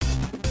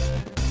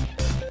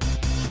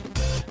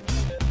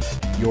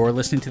You're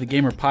listening to the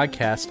Gamer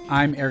Podcast.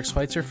 I'm Eric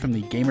Schweitzer from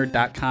the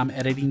Gamer.com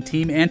editing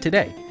team, and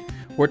today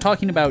we're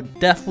talking about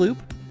Deathloop,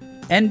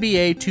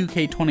 NBA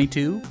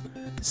 2K22,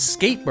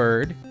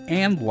 Skatebird,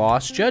 and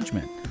Lost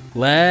Judgment.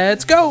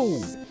 Let's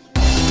go!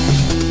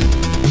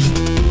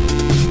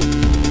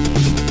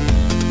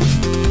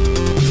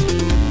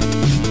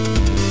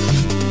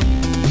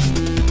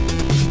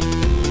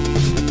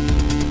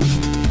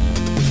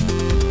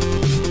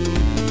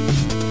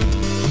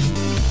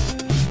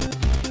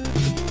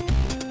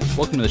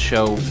 Welcome to the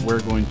show. We're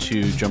going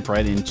to jump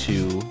right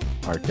into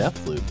our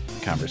Deathloop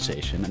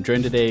conversation. I'm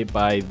joined today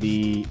by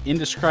the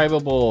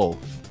indescribable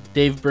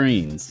Dave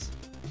Breen.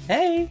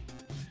 Hey!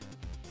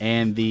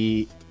 And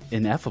the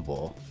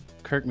ineffable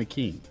Kirk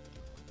McKean.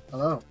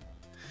 Hello.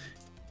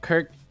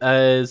 Kirk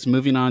is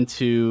moving on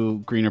to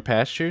greener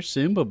pastures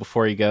soon, but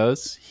before he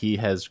goes, he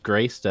has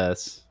graced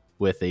us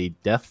with a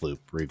Deathloop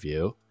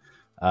review.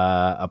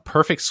 A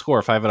perfect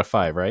score, 5 out of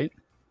 5, right?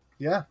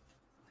 Yeah.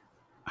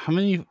 How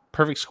many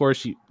perfect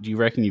scores do you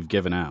reckon you've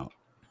given out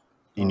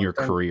in your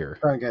career?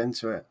 Don't get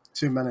into it.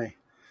 Too many.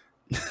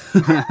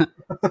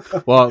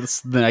 Well,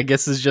 I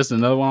guess it's just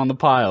another one on the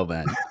pile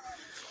then.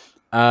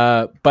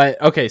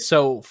 But okay,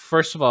 so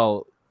first of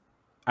all,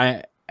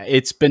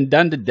 it's been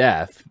done to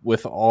death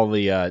with all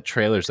the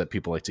trailers that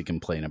people like to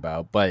complain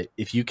about. But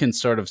if you can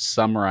sort of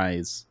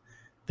summarize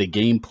the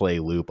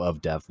gameplay loop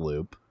of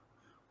Deathloop,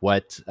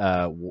 what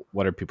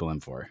are people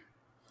in for?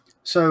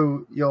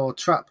 So you're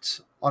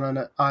trapped on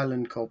an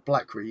island called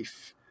Black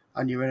Reef,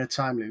 and you're in a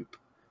time loop,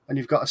 and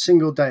you've got a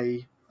single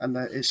day, and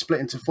it's split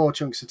into 4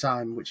 chunks of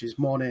time, which is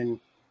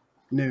morning,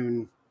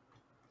 noon,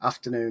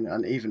 afternoon,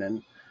 and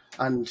evening.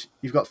 And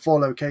you've got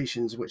 4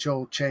 locations, which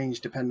all change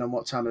depending on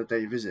what time of the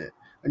day you visit.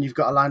 And you've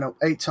got to line up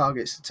 8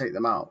 targets to take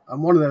them out.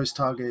 And one of those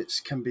targets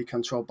can be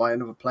controlled by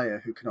another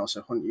player who can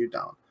also hunt you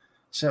down.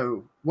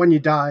 So when you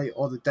die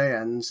or the day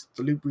ends,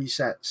 the loop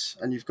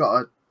resets, and you've got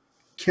to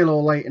kill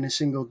all 8 in a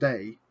single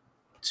day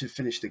to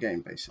finish the game,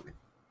 basically.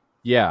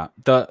 Yeah,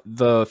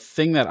 the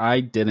thing that I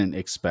didn't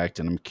expect,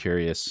 and I'm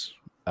curious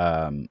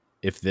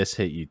if this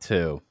hit you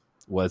too,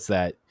 was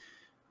that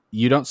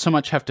you don't so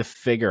much have to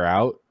figure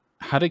out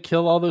how to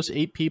kill all those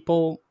 8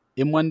 people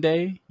in one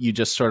day. You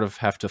just sort of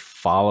have to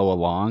follow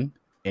along,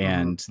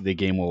 and the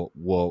game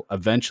will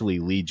eventually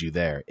lead you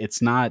there.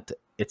 It's not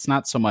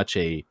so much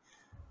a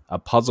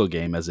puzzle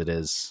game as it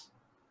is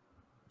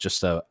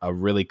just a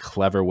really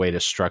clever way to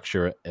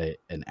structure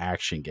an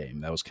action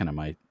game. That was kind of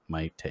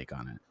my take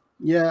on it.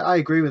 Yeah, I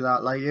agree with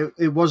that. Like,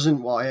 it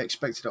wasn't what I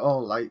expected at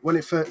all. Like, when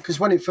it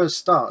first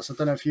starts, I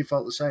don't know if you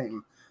felt the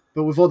same,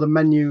 but with all the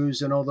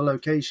menus and all the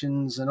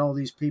locations and all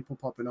these people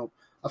popping up,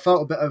 I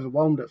felt a bit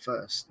overwhelmed at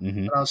first.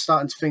 And I was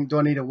starting to think, do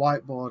I need a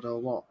whiteboard or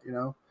what, you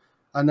know?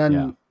 And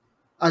then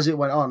as it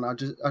went on, I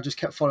just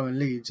kept following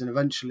leads, and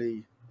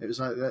eventually it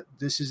was like,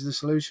 this is the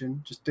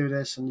solution. Just do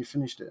this, and you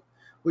finished it.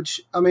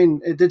 Which, I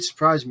mean, it did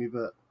surprise me,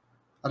 but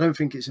I don't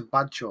think it's a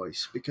bad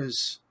choice,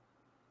 because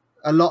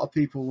a lot of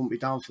people won't be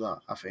down for that,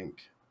 I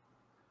think.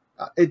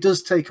 It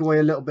does take away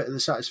a little bit of the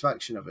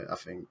satisfaction of it, I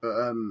think. But,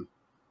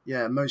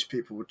 yeah, most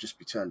people would just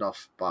be turned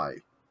off by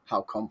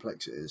how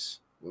complex it is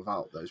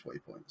without those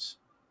waypoints.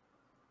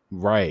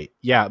 Right.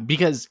 Yeah,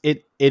 because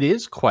it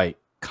is quite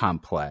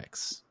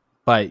complex,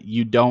 but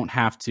you don't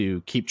have to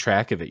keep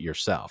track of it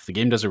yourself. The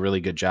game does a really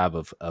good job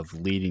of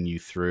leading you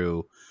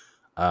through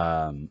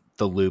the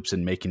loops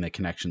and making the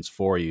connections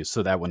for you,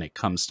 so that when it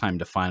comes time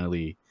to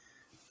finally,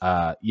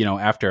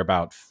 after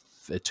about,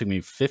 it took me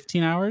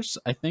 15 hours,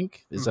 I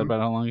think. Is that about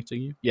how long it took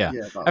you? Yeah.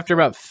 After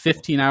about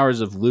 15 hours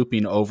of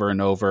looping over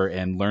and over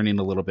and learning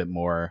a little bit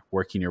more,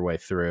 working your way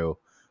through,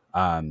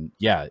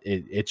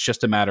 it's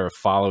just a matter of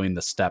following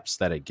the steps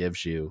that it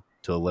gives you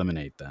to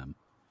eliminate them.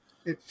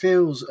 It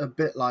feels a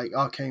bit like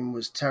Arcane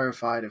was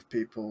terrified of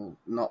people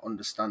not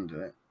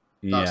understanding it.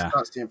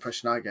 That's the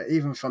impression I get,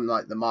 even from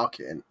like the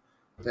marketing.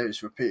 They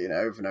was repeating it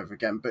over and over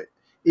again. But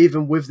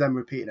even with them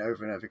repeating it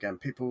over and over again,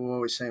 people were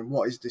always saying,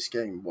 "What is this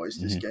game? What is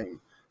this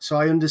game?" So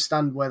I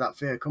understand where that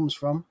fear comes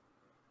from.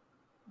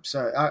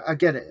 So I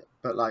get it,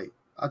 but like,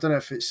 I don't know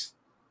if it's.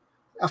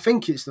 I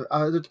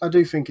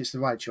do think it's the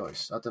right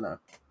choice. I don't know.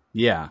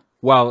 Yeah.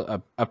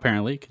 Well,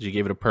 apparently, because you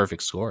gave it a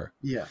perfect score.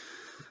 Yeah.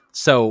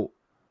 So,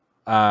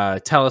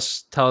 tell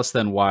us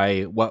then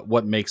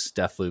what makes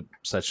Deathloop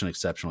such an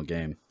exceptional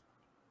game.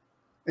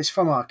 It's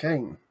from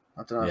Arcane.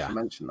 I don't know if I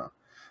mentioned that.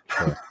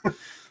 Sure.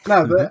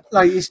 No, but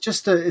like,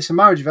 it's a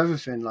marriage of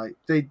everything. Like,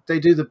 they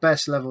do the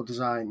best level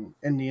design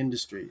in the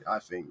industry, I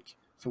think,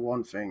 for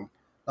one thing.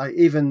 Like,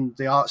 even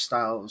the art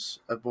styles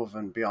above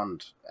and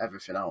beyond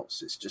everything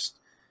else. It's just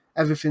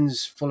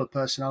everything's full of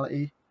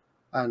personality,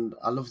 and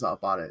I love that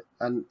about it.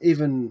 And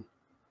even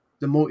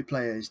the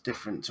multiplayer is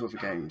different to other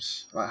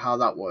games, like how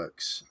that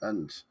works,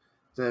 and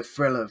the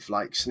thrill of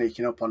like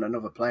sneaking up on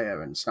another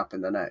player and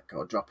snapping their neck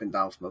or dropping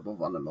down from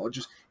above on them, or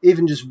just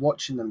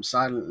watching them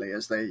silently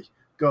as they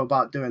go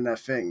about doing their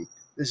thing.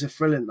 There's a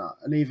thrill in that.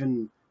 And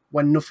even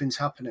when nothing's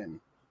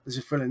happening, there's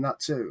a thrill in that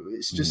too.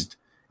 It's just,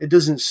 it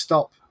doesn't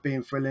stop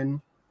being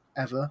thrilling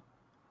ever.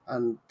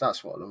 And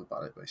that's what I love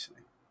about it,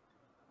 basically.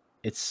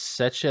 it's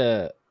such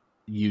a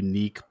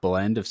unique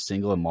blend of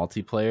single and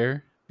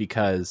multiplayer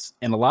because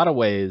in a lot of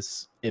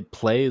ways it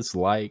plays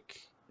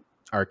like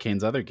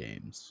Arcane's other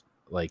games,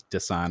 like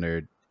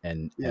Dishonored Yeah,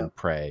 and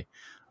Prey.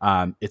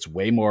 It's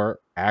way more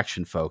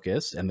action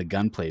focused, and the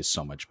gunplay is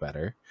so much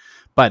better.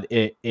 But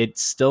it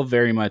still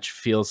very much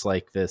feels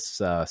like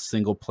this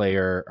single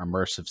player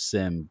immersive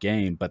sim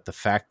game. But the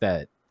fact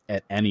that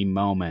at any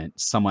moment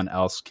someone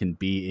else can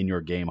be in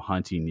your game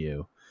hunting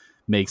you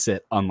makes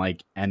it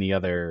unlike any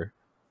other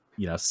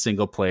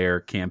single player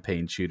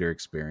campaign shooter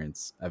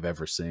experience I've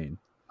ever seen.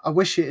 I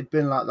wish it had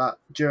been like that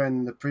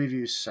during the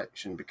preview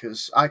section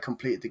because I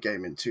completed the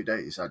game in 2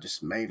 days. I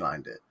just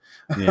mainlined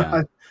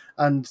Yeah. it,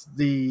 and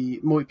the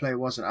multiplayer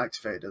wasn't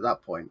activated at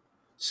that point,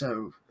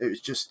 so it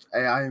was just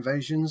AI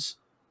invasions,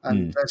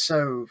 and Mm. they're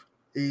so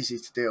easy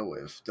to deal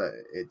with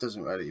that it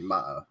doesn't really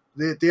matter.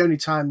 The only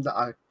time that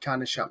I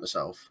kind of shat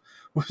myself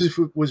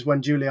was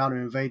when Juliana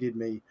invaded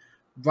me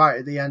right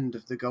at the end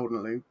of the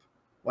Golden Loop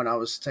when I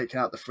was taking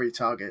out the 3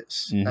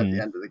 targets at the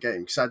Hmm. end of the game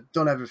because I'd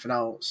done everything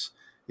else,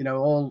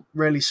 all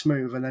really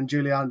smooth, and then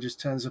Julian just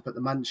turns up at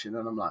the mansion,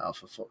 and I'm like, oh,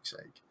 for fuck's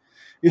sake,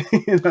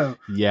 you know.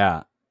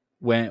 Yeah.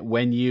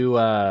 When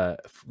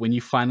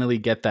you finally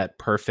get that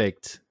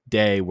perfect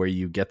day where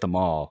you get them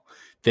all,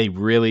 they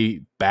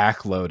really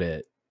backload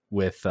it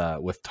with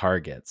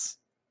targets.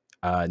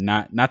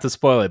 Not to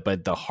spoil it,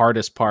 but the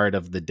hardest part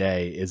of the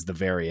day is the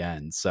very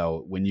end.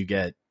 So when you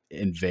get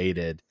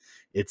invaded,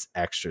 it's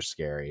extra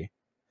scary.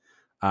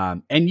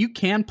 And you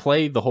can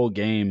play the whole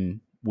game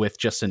with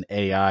just an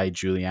AI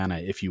Juliana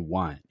if you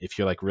want, if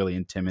you're like really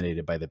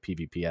intimidated by the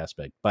PvP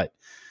aspect. But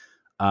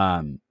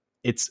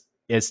it's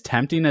as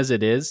tempting as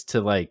it is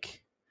to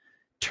like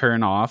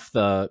turn off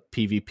the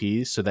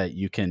PvP so that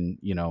you can,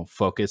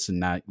 focus and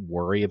not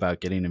worry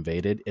about getting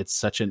invaded. It's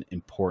such an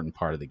important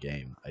part of the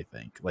game, I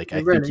think. Like, I It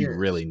think really you is,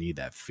 really need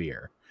that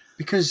fear.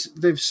 because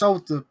they've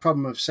solved the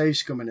problem of save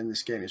scumming in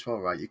this game as well,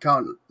 right? You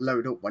can't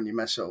load up when you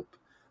mess up,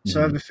 so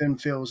Hmm. everything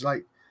feels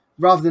like,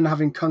 rather than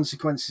having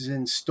consequences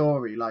in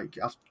story, like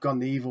I've gone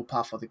the evil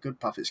path or the good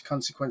path, it's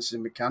consequences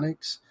in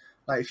mechanics.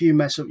 Like if you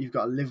mess up, you've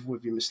got to live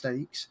with your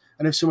mistakes,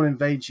 and if someone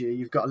invades you,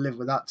 you've got to live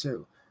with that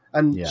too.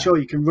 And Yeah. sure,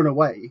 you can run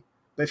away,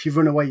 but if you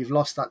run away, you've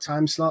lost that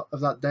time slot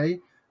of that day,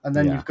 and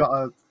then Yeah. you've got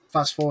to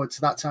fast forward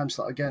to that time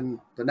slot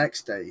again the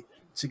next day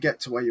to get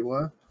to where you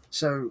were.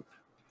 So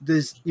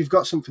you've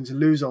got something to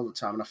lose all the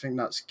time, and I think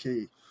that's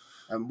key,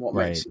 and what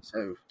makes Right. it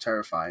so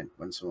terrifying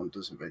when someone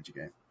does invade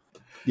your game.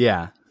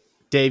 Yeah.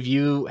 Dave,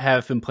 you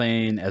have been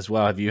playing as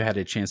well. Have you had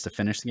a chance to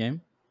finish the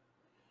game?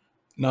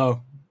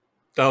 No,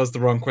 that was the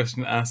wrong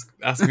question to ask.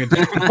 Ask me a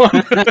different one.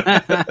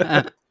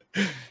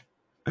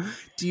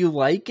 Do you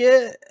like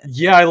it?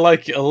 Yeah, I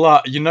like it a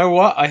lot. You know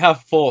what? I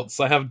have thoughts.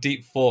 I have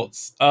deep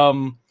thoughts. As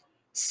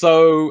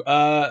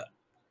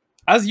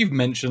you've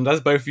mentioned,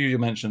 as both of you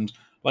mentioned,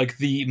 like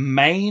the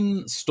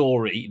main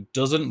story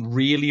doesn't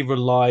really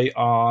rely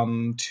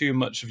on too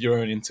much of your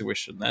own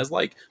intuition. There's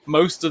like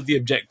most of the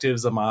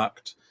objectives are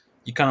marked.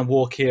 You kind of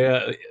walk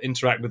here,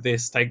 interact with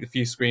this, take a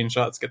few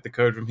screenshots, get the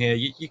code from here.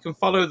 You can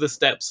follow the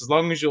steps as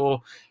long as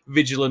you're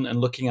vigilant and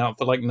looking out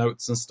for like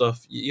notes and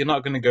stuff. You're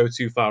not going to go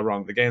too far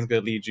wrong. The game's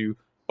going to lead you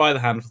by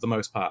the hand for the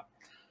most part.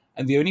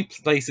 And the only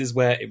places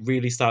where it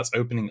really starts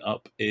opening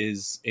up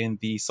is in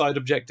the side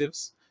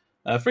objectives.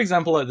 For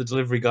example, like the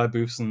delivery guy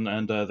booths and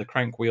the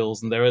crank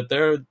wheels, and there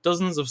are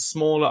dozens of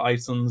smaller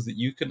items that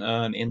you can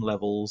earn in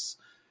levels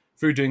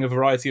through doing a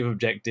variety of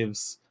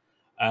objectives,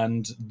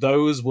 and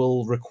those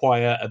will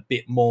require a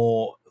bit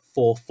more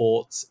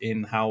forethought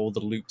in how the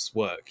loops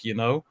work.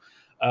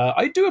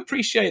 I do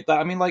appreciate that.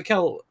 I mean, like,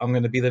 hell, I'm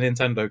going to be the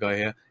Nintendo guy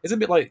here. It's a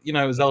bit like,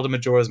 Zelda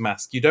Majora's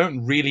Mask. You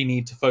don't really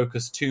need to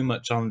focus too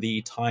much on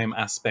the time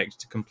aspect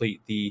to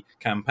complete the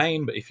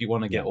campaign, but if you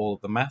want to get Yeah. all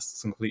of the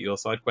masks and complete your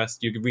side quests,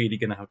 you're really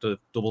going to have to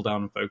double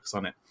down and focus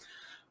on it.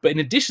 But in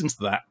addition to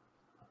that,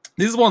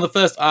 this is one of the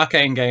first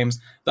Arcane games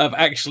that I've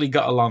actually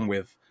got along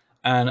with.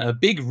 And a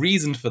big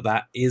reason for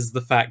that is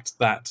the fact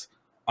that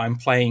I'm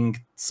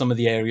playing some of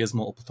the areas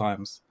multiple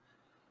times.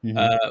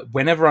 Mhm.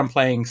 Whenever I'm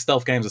playing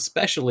stealth games,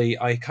 especially,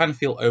 I kind of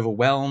feel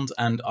overwhelmed,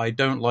 and I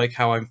don't like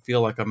how I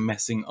feel like I'm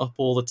messing up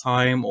all the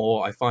time,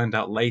 or I find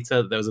out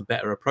later that there was a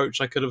better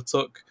approach I could have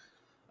took.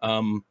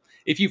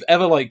 If you've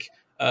ever looked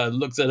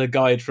at a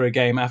guide for a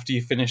game after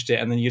you finished it,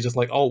 and then you're just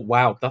like, "Oh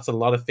wow, that's a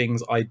lot of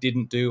things I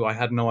didn't do. I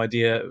had no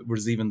idea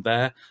was even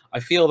there." I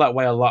feel that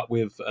way a lot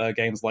with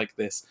games like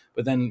this.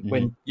 But then Mhm.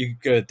 when you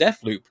go to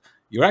Deathloop,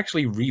 you're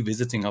actually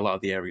revisiting a lot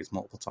of the areas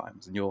multiple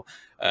times, and you're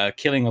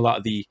killing a lot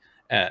of the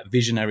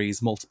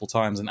visionaries multiple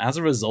times, and as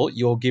a result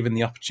you're given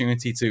the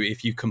opportunity to,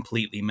 if you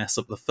completely mess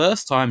up the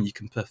first time, you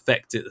can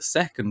perfect it the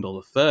second or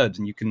the third,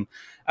 and you can,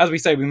 as we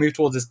say, we move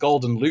towards this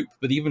golden loop,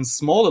 but even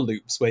smaller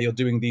loops where you're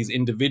doing these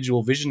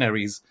individual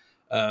visionaries,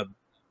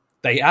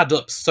 they add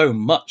up so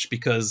much,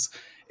 because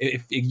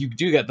if you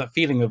do get that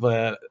feeling of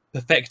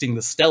perfecting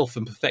the stealth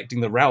and perfecting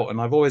the route. And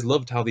I've always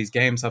loved how these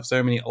games have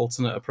so many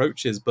alternate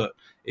approaches, but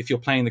if you're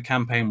playing the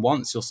campaign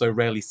once, you'll so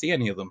rarely see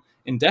any of them.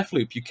 In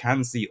Deathloop you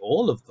can see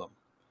all of them.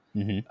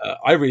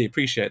 I really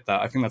appreciate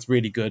that. I think that's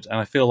really good, and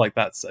I feel like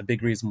that's a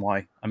big reason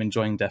why I'm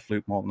enjoying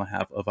Deathloop more than I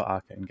have other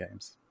Arcane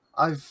games.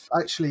 I've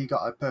actually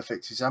got a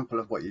perfect example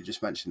of what you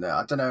just mentioned there.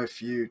 I don't know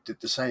if you did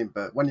the same,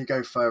 but when you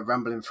go for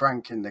Rambling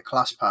Frank in the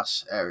Class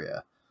Pass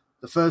area,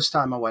 the first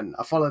time I went,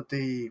 I followed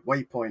the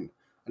waypoint,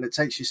 and it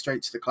takes you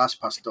straight to the Class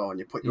Pass door, and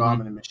you put your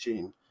arm in a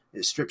machine.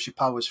 It strips your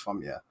powers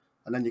from you,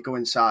 and then you go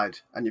inside,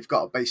 and you've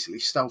got to basically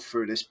stealth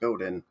through this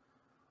building,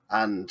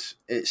 and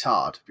it's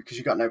hard because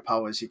you've got no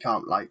powers. You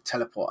can't like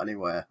teleport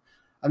anywhere.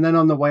 And then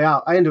on the way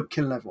out, I end up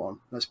killing everyone.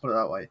 Let's put it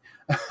that way.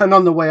 And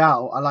on the way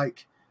out, I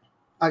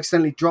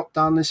accidentally dropped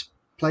down this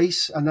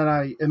place, and then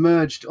I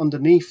emerged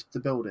underneath the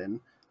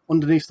building,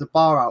 underneath the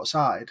bar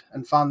outside,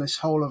 and found this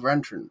whole other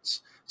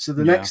entrance. So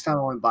the next time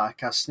I went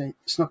back, I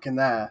snuck in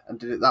there and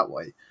did it that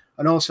way.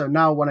 And also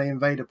now when I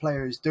invade a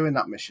player who's doing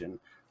that mission,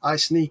 I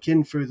sneak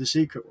in through the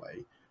secret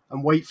way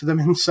and wait for them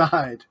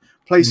inside,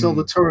 place all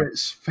the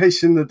turrets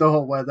facing the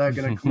door where they're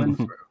going to come in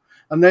through.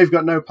 And they've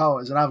got no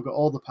powers, and I've got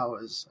all the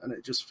powers, and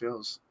it just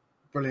feels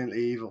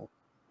brilliantly evil.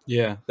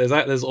 Yeah,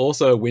 there's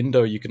also a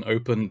window you can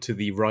open to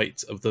the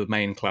right of the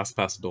main Class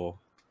Pass door.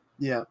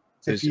 Yeah,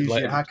 So if you use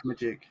your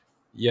hack-a-majig.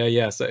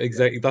 Yeah. So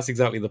that's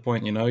exactly the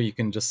point. You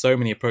can just so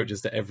many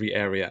approaches to every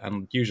area,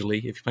 and usually,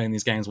 if you're playing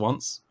these games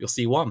once, you'll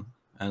see one.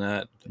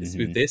 And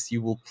with this,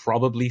 you will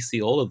probably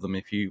see all of them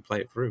if you play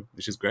it through,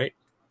 which is great.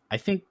 I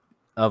think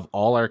of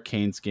all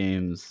Arcane's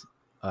games,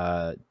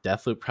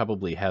 Deathloop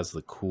probably has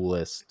the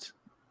coolest,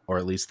 or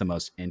at least the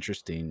most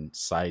interesting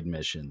side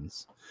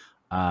missions.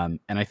 And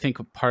I think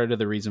part of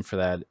the reason for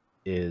that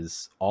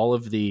is all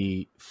of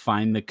the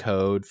find the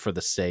code for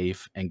the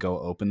safe and go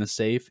open the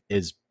safe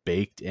is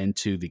baked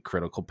into the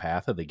critical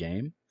path of the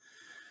game.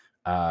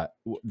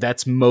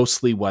 That's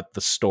mostly what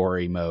the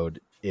story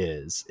mode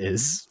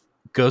is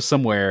go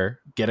somewhere,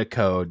 get a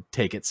code,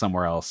 take it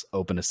somewhere else,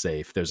 open a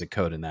safe. There's a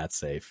code in that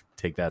safe,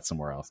 take that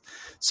somewhere else.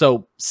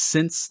 So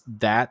since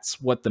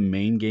that's what the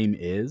main game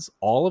is,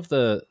 all of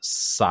the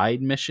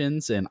side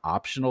missions and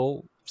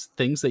optional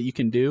things that you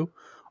can do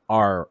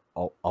are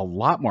a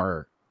lot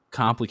more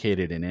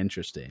complicated and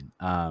interesting.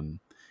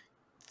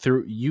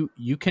 Through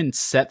you can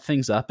set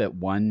things up at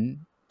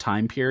one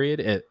time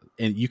period,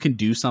 and you can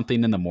do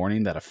something in the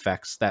morning that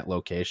affects that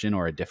location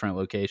or a different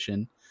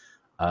location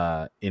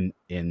in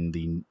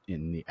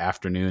the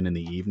afternoon and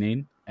the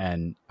evening.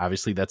 And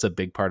obviously that's a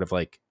big part of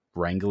like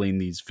wrangling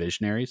these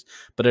visionaries,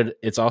 but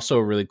it's also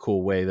a really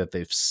cool way that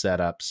they've set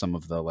up some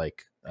of the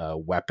like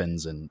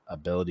weapons and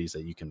abilities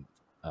that you can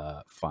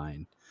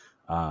find.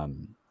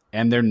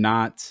 And they're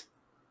not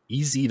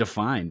easy to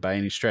find by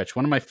any stretch.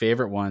 One of my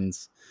favorite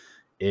ones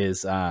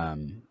is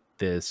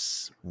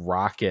this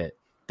rocket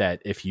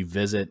that if you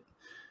visit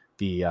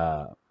the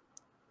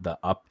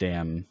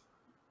Updam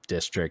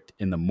district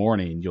in the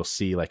morning, you'll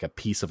see like a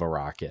piece of a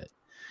rocket.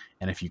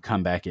 And if you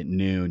come back at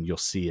noon, you'll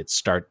see it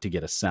start to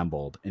get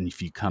assembled. And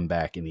if you come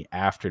back in the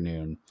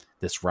afternoon,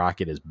 this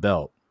rocket is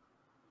built.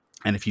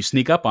 And if you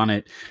sneak up on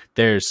it,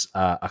 there's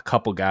a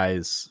couple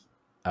guys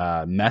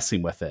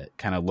messing with it,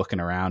 kind of looking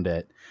around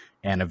it.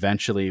 And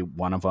eventually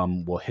one of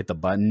them will hit the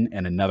button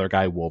and another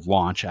guy will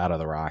launch out of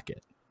the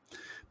rocket.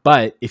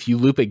 But if you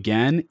loop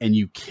again and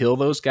you kill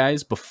those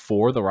guys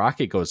before the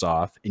rocket goes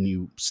off and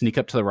you sneak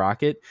up to the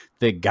rocket,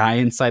 the guy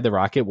inside the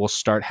rocket will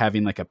start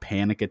having like a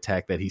panic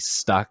attack that he's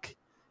stuck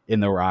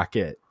in the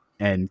rocket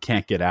and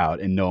can't get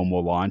out, and no one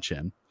will launch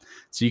him.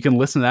 So you can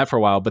listen to that for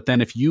a while. But then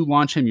if you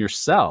launch him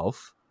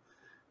yourself,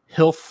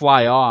 he'll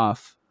fly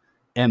off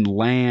and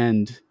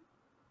land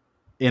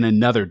in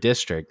another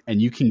district,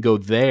 and you can go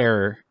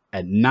there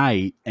at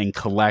night and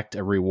collect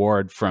a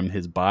reward from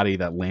his body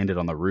that landed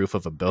on the roof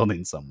of a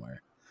building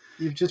somewhere.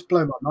 You've just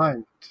blown my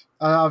mind.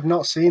 I've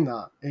not seen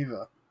that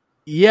either.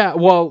 Yeah,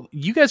 well,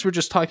 you guys were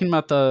just talking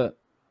about the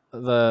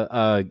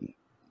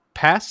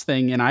pass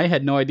thing, and I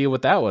had no idea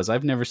what that was.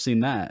 I've never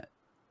seen that.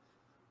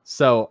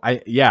 So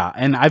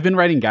and I've been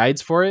writing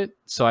guides for it,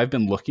 so I've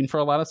been looking for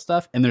a lot of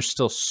stuff, and there's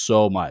still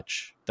so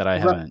much that I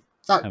haven't.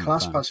 That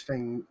Class Pass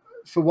thing,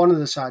 for one of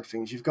the side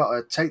things, you've got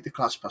to take the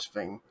Class Pass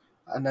thing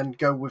and then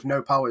go with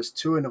no powers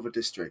to another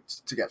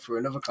district to get through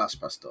another Class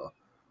Pass door.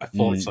 I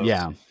thought so.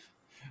 Yeah.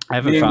 I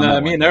haven't found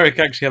that me and Eric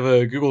actually have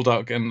a Google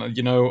Doc, and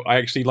I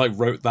actually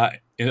wrote that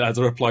as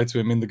a reply to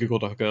him in the Google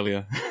Doc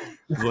earlier.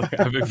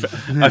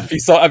 Have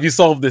you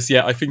solved this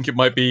yet? I think it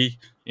might be.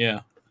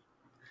 Yeah.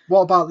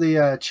 What about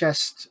the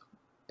chest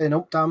in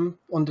Updam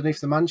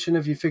underneath the mansion?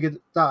 Have you figured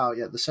that out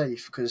yet? The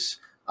safe, because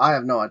I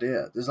have no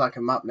idea. There's like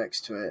a map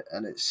next to it,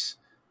 and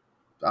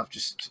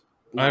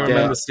I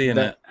remember seeing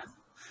it.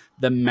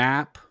 The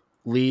map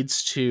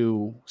leads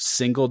to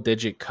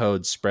single-digit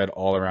codes spread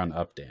all around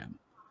Updam.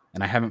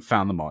 And I haven't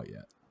found them all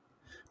yet,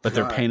 but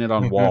they're painted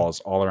on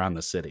walls all around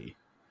the city.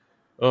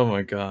 Oh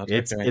my god!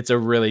 It's a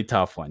really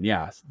tough one.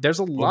 Yeah, there's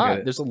a lot.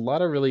 Okay. There's a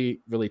lot of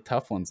really really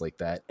tough ones like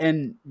that.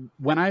 And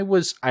when I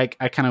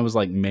kind of was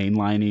like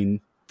mainlining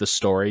the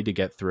story to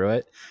get through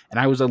it, and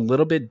I was a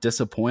little bit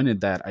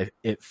disappointed that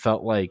it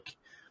felt like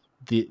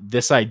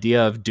this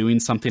idea of doing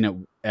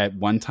something at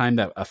one time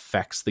that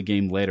affects the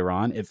game later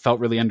on, it felt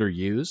really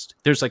underused.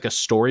 There's like a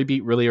story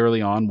beat really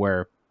early on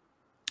where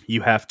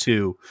you have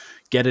to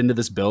get into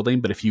this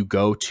building, but if you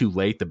go too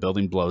late, the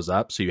building blows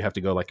up. So you have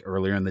to go like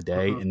earlier in the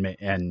day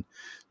and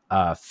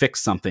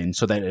fix something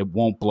so that it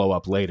won't blow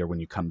up later when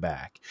you come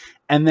back.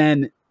 And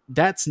then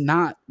that's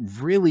not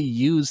really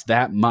used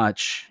that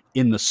much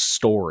in the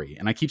story.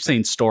 And I keep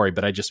saying story,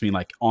 but I just mean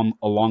like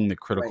along the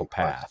critical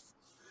path.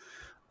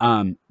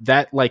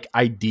 That like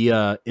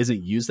idea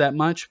isn't used that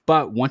much,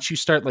 but once you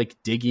start like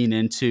digging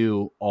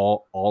into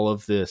all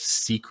of the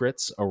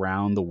secrets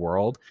around the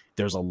world,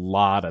 there's a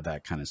lot of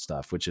that kind of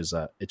stuff, which is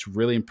it's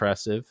really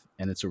impressive,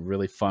 and it's a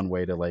really fun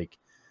way to like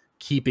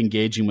keep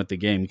engaging with the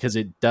game, because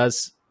it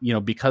does,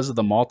 because of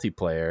the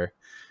multiplayer,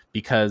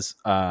 because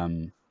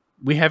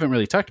we haven't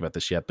really talked about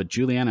this yet, but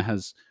Juliana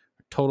has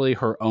totally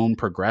her own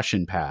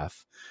progression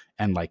path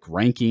and like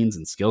rankings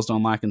and skills to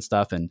unlock and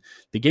stuff. And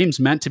the game's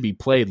meant to be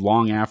played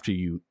long after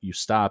you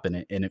stop.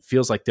 And it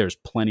feels like there's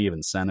plenty of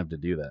incentive to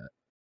do that.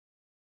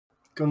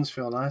 Guns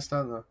feel nice,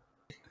 don't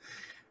they?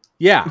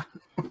 Yeah.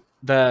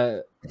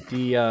 The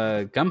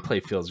gunplay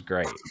feels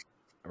great.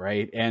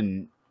 Right.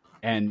 And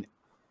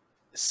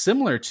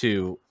similar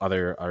to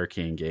other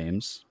Arcane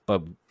games,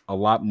 but a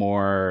lot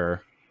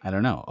more, I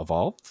don't know,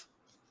 evolved,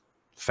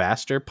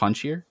 faster,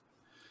 punchier.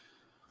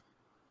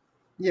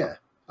 Yeah,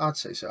 I'd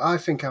say so. I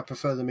think I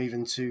prefer them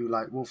even to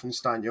like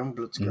Wolfenstein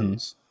Youngblood's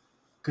guns,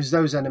 because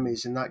those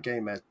enemies in that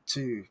game are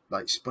too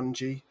like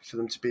spongy for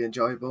them to be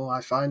enjoyable, I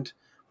find.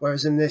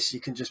 Whereas in this, you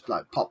can just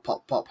like pop,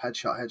 pop, pop,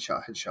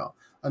 headshot,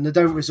 and they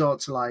don't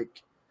resort to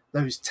like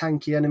those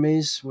tanky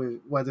enemies where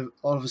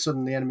all of a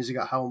sudden the enemies have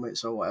got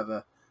helmets or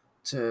whatever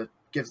to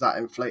give that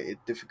inflated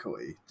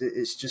difficulty.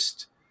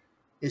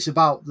 It's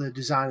about the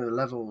design of the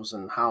levels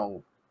and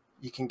how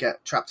you can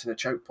get trapped in a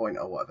choke point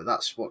or whatever.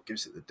 That's what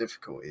gives it the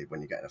difficulty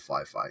when you get in a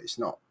firefight. It's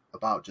not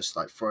about just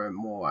like throwing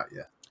more at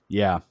you.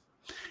 Yeah.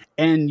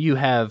 And you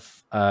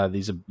have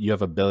you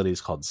have abilities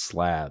called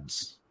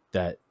slabs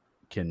that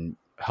can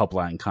help a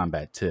lot in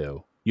combat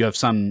too. You have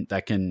some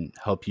that can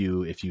help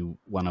you if you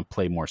want to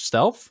play more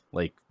stealth,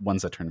 like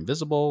ones that turn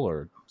invisible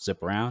or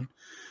zip around.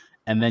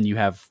 And then you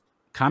have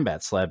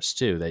combat slabs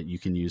too that you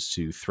can use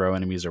to throw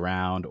enemies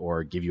around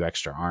or give you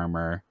extra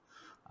armor.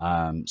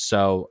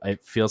 So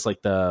it feels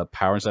like the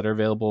powers that are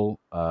available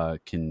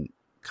can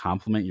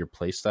complement your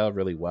playstyle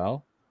really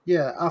well.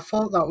 Yeah, I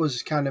thought that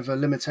was kind of a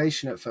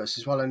limitation at first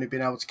as well, only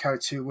being able to carry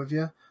two with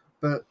you.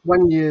 But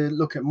when you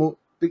look at more,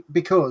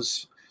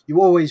 because you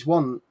always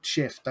want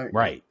shift, don't you?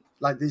 Right.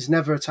 Like there's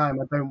never a time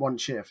I don't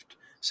want shift.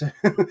 So,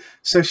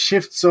 so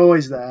shift's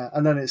always there,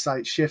 and then it's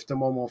like shift and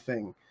one more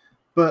thing.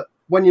 But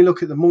when you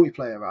look at the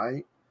multiplayer,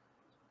 right,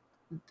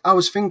 I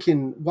was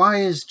thinking, why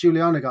has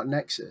Juliana got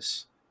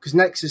Nexus? Because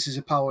Nexus is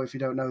a power, if you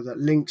don't know, that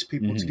links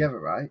people together,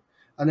 right?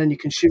 And then you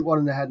can shoot one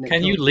in the head. And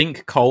can you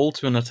link Cole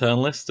to an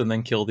Eternalist and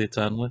then kill the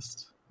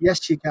Eternalist?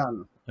 Yes, you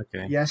can.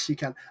 Okay. Yes, you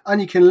can.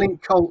 And you can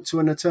link Colt to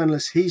an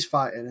Eternalist he's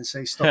fighting and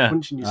say, stop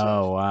punching yourself.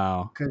 Oh,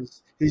 wow.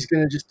 Because he's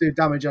going to just do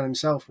damage on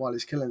himself while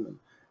he's killing them.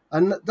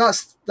 And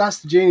that's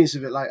the genius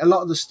of it. Like, a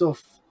lot of the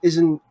stuff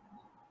isn't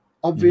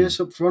obvious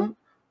up front,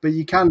 but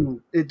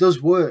it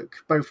does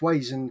work both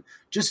ways. And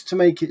just to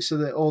make it so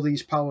that all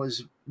these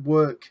powers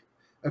work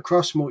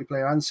across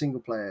multiplayer and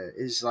single player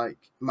is like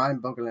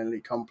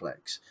mind-bogglingly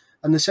complex.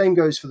 And the same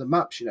goes for the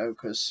maps,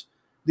 because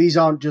these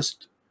aren't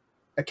just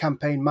a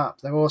campaign map;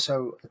 they're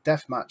also a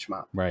deathmatch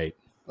map. Right.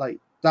 Like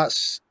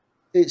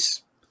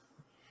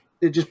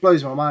it just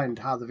blows my mind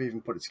how they've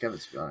even put it together.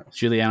 To be honest,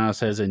 Juliana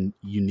has a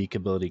unique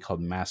ability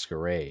called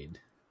Masquerade,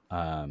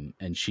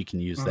 and she can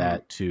use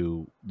that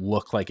to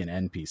look like an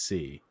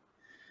NPC,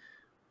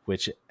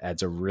 which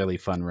adds a really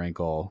fun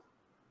wrinkle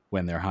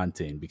when they're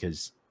hunting,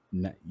 because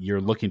you're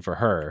looking for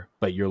her,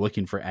 but you're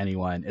looking for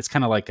anyone. It's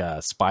kind of like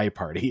a spy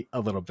party a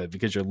little bit,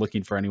 because you're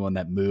looking for anyone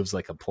that moves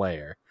like a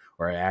player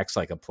or acts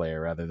like a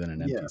player rather than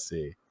an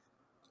NPC.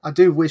 I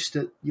do wish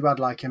that you had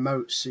like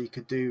emotes so you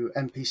could do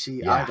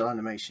NPC idle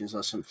animations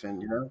or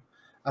something,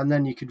 and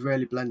then you could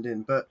really blend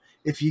in. But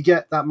if you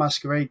get that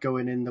Masquerade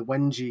going in the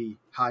Wenji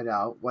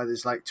hideout where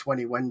there's like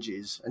 20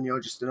 Wenjis and you're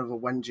just another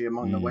Wenji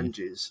among the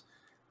Wenjis,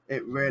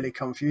 it really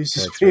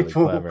confuses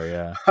people. Really clever,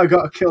 yeah. I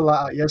got a kill that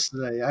out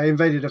yesterday. I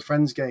invaded a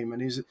friend's game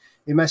and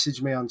he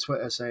messaged me on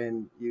Twitter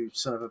saying, "You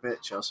son of a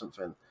bitch" or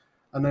something.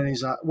 And then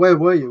he's like, "Where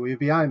were you? Were you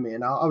behind me?"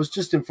 And I was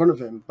just in front of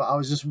him, but I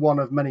was just one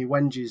of many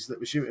Wenjis that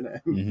were shooting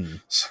at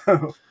him.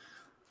 So,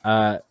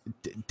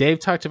 Dave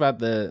talked about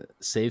the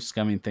save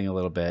scumming thing a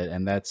little bit,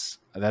 and that's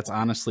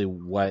honestly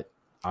what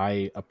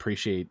I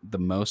appreciate the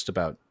most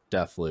about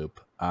Deathloop.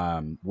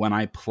 When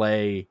I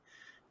play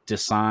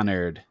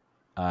Dishonored,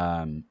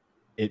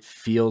 it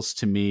feels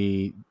to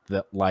me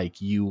that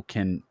like you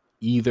can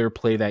either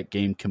play that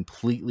game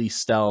completely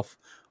stealth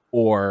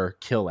or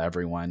kill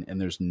everyone,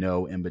 and there's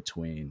no in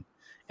between.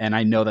 And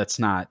I know that's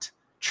not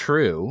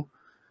true.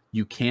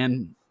 You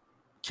can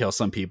kill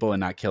some people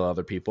and not kill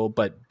other people,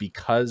 but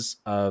because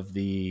of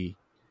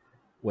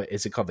what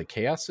is it called? The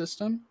chaos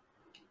system?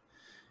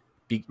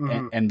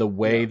 And the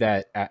way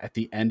that at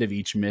the end of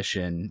each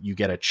mission, you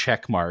get a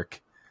check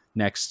mark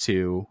next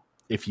to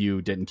if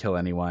you didn't kill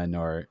anyone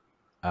or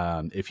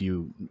if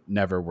you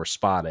never were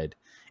spotted.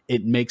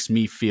 It makes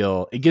me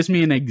feel, it gives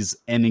me an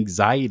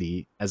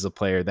anxiety as a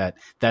player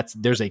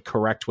there's a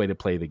correct way to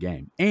play the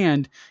game.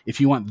 And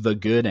if you want the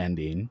good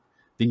ending,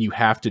 then you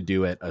have to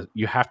do it.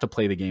 You have to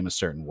play the game a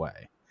certain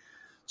way.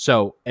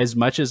 So as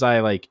much as I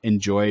like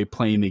enjoy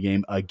playing the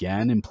game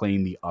again and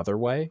playing the other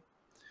way,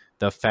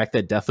 the fact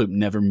that Deathloop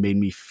never made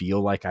me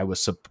feel like I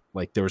was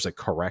like there was a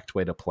correct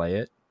way to play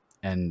it,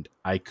 and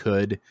I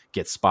could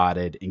get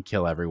spotted and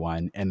kill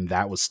everyone, and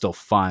that was still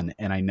fun,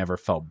 and I never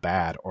felt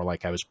bad or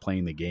like I was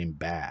playing the game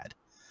bad.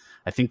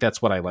 I think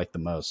that's what I like the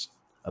most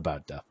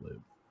about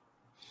Deathloop.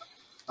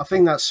 I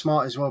think that's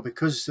smart as well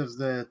because of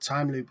the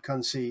time loop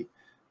conceit.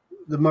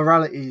 The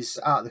morality is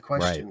out of the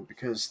question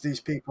because these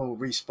people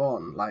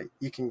respawn. Like,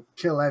 you can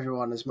kill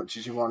everyone as much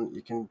as you want.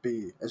 You can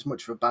be as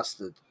much of a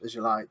bastard as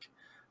you like.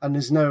 And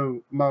there's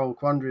no moral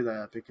quandary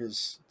there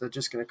because they're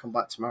just going to come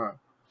back tomorrow.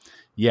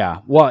 Yeah.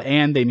 Well,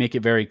 and they make it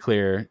very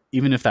clear,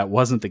 even if that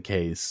wasn't the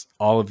case,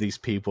 all of these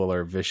people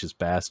are vicious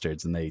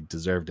bastards and they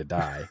deserve to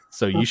die.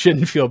 So you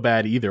shouldn't feel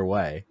bad either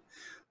way.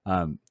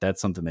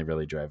 That's something they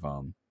really drive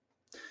home.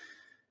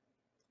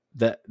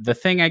 The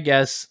thing, I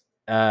guess,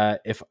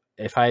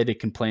 if I had to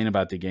complain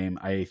about the game,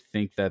 I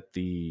think that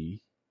the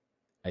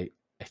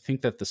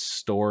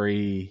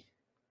story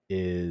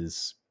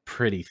is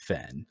pretty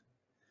thin.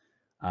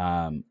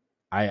 A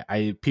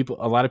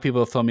lot of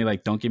people have told me,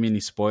 like, don't give me any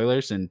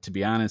spoilers, and to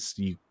be honest,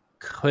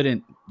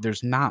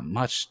 there's not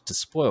much to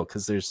spoil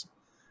because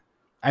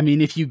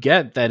if you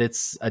get that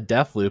it's a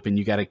death loop and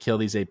you got to kill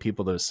these 8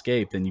 people to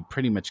escape, then you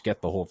pretty much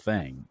get the whole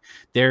thing.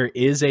 There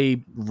is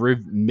a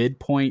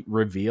midpoint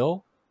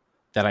reveal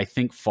that I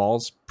think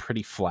falls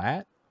pretty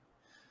flat.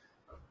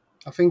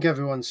 I think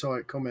everyone saw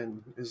it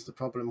coming is the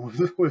problem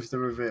with the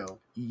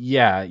reveal.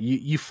 Yeah,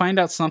 you find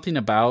out something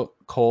about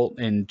Colt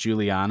and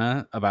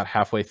Juliana about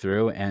halfway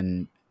through,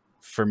 and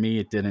for me,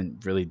 it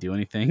didn't really do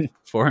anything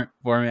for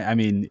me. I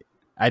mean,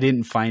 I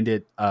didn't find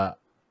it a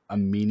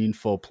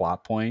meaningful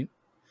plot point.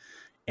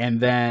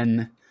 And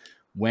then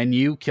when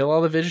you kill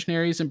all the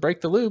visionaries and break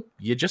the loop,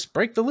 you just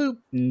break the loop,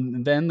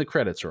 and then the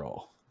credits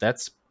roll.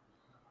 That's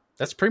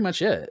pretty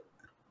much it.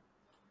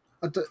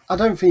 I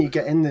don't think you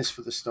get in this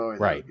for the story,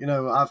 though. Right?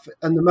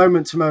 And the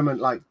moment to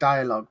moment like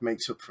dialogue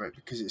makes up for it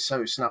because it's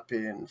so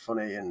snappy and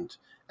funny, and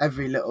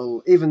every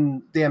little,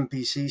 even the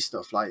NPC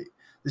stuff. Like,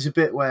 there's a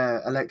bit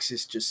where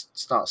Alexis just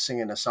starts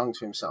singing a song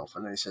to himself,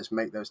 and then he says,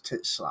 "Make those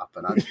tits slap."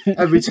 And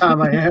every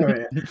time I hear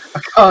it,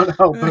 I can't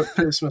help but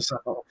piss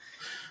myself.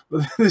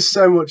 But there's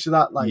so much of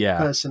that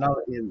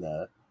personality in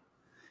there.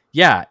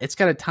 Yeah, it's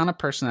got a ton of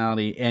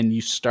personality, and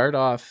you start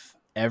off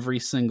every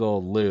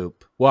single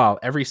loop,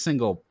 every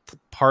single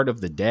part of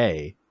the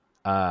day,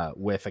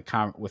 with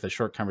a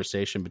short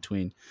conversation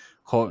between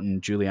Colt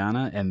and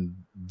Juliana,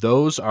 and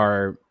those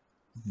are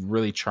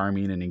really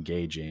charming and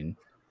engaging.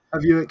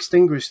 Have you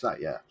extinguished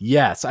that yet?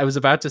 Yes, I was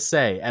about to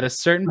say, at a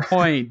certain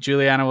point,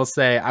 Juliana will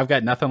say, "I've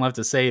got nothing left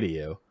to say to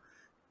you,"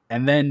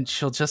 and then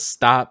she'll just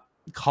stop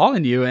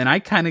calling you, and I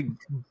kind of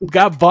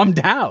got bummed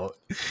out.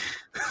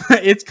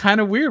 It's kind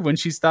of weird when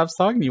she stops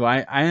talking to you.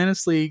 I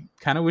honestly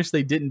kind of wish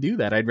they didn't do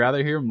that. I'd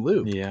rather hear them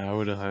loop. Yeah, I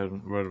would have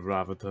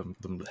rather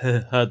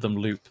heard them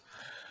loop.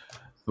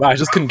 Well, I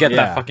just couldn't get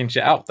that fucking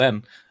shit out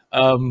then.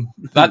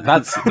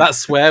 That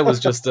swear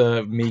was just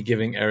me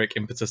giving Eric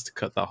impetus to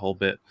cut that whole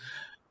bit.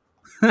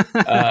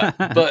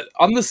 But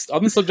on the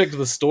subject of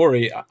the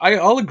story,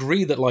 I'll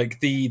agree that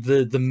like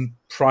the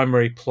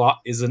primary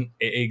plot isn't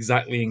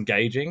exactly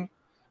engaging.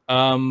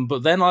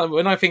 But then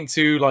when I think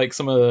to like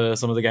some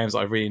of the games that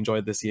I've really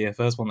enjoyed this year,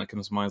 first one that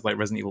comes to mind is like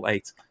Resident Evil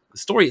 8. The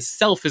story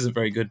itself isn't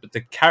very good, but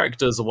the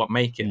characters are what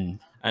make it.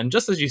 And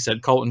just as you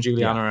said, Colt and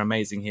Juliana are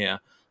amazing here.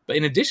 But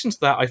in addition to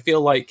that, I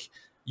feel like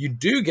you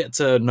do get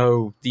to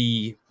know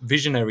the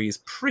visionaries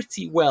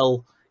pretty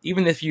well,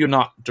 even if you're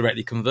not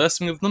directly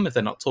conversing with them, if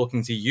they're not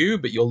talking to you,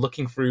 but you're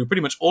looking through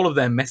pretty much all of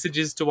their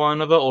messages to one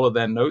another, all of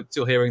their notes,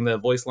 you're hearing their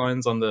voice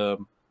lines on the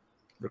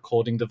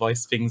recording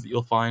device things that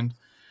you'll find.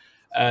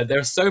 There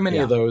are so many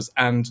of those,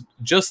 and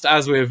just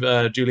as with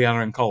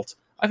Juliana and Colt,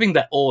 I think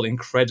they're all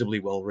incredibly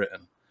well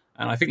written,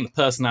 and I think the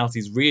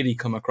personalities really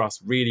come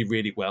across really,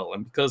 really well.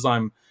 And because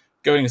I'm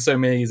going to so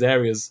many of these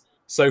areas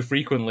so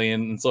frequently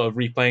and sort of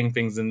replaying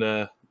things and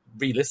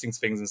relisting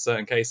things in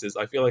certain cases,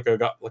 I feel like I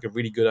got like a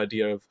really good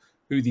idea of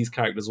who these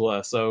characters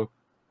were. So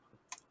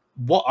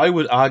what I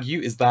would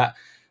argue is that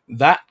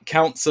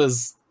counts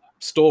as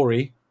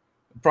story.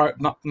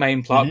 Not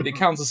main plot, but it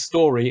counts as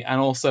story,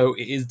 and also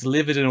it is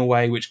delivered in a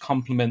way which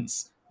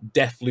complements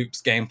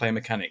Deathloop's gameplay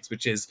mechanics,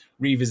 which is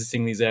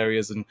revisiting these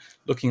areas and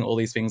looking at all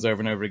these things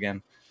over and over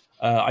again.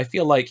 I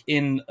feel like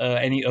in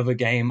any other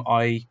game,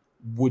 I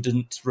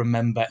wouldn't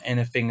remember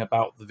anything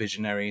about the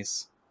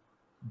Visionaries,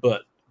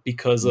 but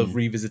because of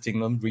revisiting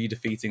them,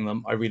 redefeating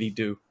them, I really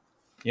do.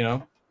 You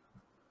know?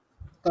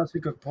 That's a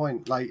good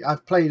point. Like,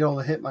 I've played all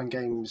the Hitman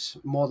games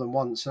more than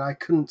once, and I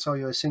couldn't tell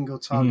you a single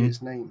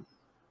target's name.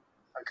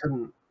 I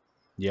couldn't.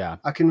 Yeah.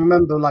 I can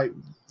remember like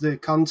the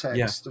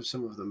context of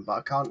some of them, but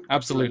I can't.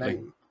 Absolutely.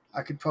 Name.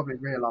 I could probably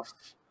reel off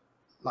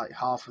like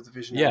half of the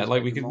vision. Yeah,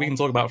 like we can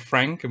talk about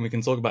Frank, and we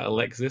can talk about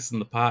Alexis and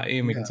the party,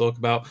 and we can talk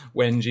about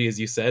Wenji, as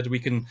you said. We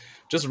can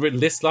just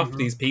list off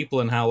these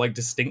people and how like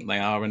distinct they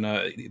are, and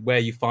where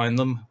you find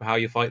them, how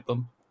you fight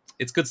them.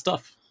 It's good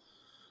stuff.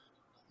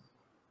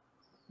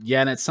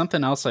 Yeah, and it's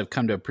something else I've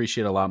come to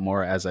appreciate a lot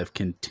more as I've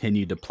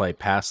continued to play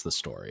past the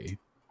story,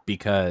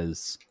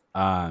 because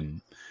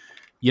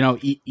you know,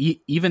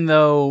 even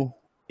though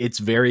it's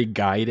very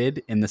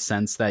guided in the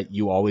sense that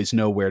you always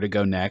know where to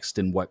go next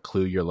and what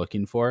clue you're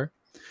looking for,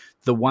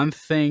 the one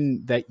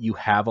thing that you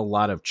have a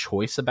lot of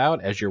choice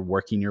about as you're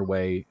working your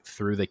way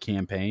through the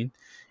campaign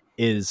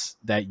is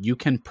that you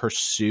can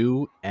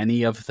pursue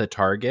any of the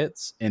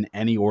targets in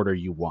any order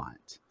you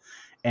want.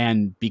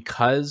 And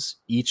because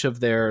each of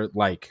their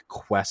like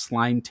quest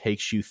line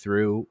takes you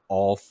through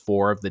all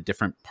 4 of the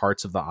different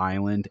parts of the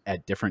island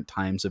at different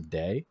times of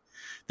day,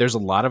 there's a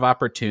lot of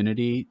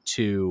opportunity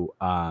to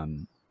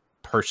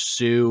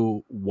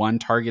pursue one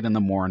target in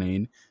the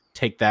morning,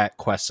 take that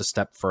quest a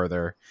step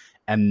further,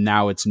 and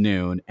now it's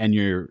noon and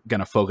you're going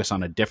to focus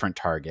on a different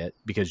target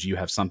because you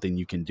have something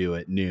you can do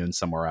at noon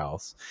somewhere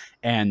else.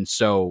 And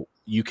so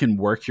you can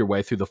work your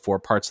way through the 4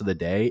 parts of the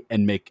day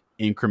and make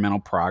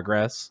incremental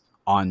progress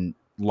on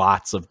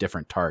lots of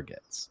different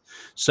targets.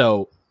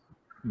 So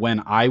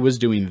when I was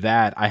doing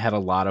that, I had a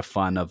lot of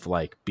fun of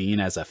like being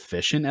as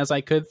efficient as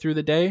I could through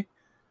the day.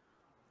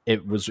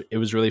 It was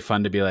really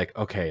fun to be like,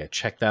 okay, I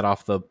check that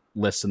off the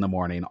list in the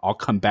morning. I'll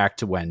come back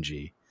to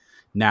Wenji.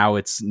 Now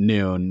it's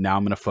noon. Now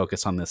I'm going to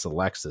focus on this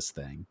Alexis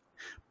thing.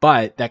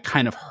 But that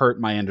kind of hurt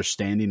my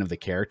understanding of the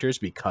characters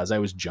because I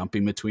was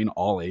jumping between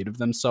all 8 of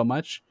them so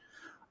much.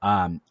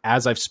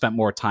 As I've spent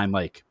more time,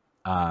 like,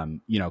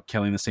 you know,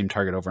 killing the same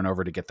target over and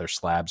over to get their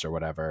slabs or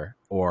whatever,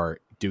 or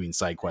doing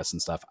side quests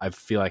and stuff, I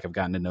feel like I've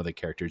gotten to know the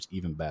characters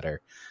even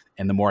better.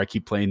 And the more I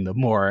keep playing, the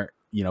more,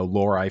 you know,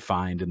 lore I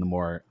find and the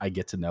more I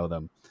get to know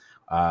them,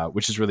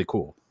 which is really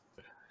cool.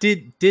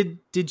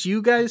 Did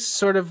you guys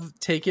sort of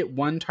take it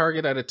one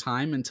target at a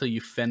time until you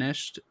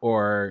finished,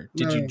 or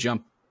did you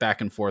jump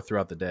back and forth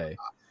throughout the day?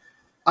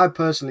 I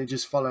personally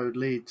just followed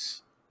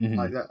leads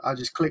like that. I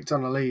just clicked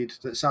on a lead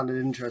that sounded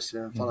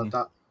interesting and followed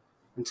that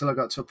until I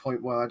got to a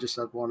point where I just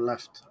had one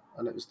left,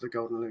 and it was the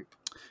Golden Loop.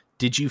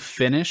 Did you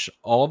finish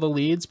all the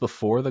leads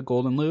before the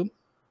Golden Loop?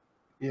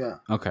 Yeah.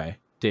 Okay,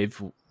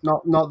 Dave.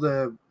 Not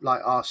the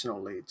like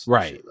Arsenal leads.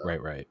 Right.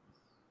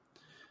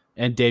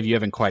 And Dave, you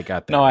haven't quite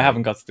got there. No, right? I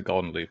haven't got to the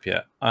Golden Loop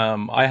yet.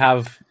 I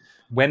have,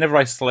 whenever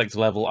I select a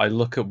level, I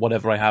look at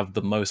whatever I have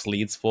the most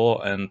leads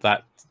for, and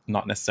that's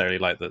not necessarily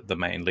like the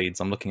main leads.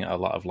 I'm looking at a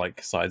lot of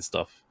like side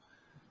stuff.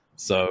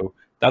 So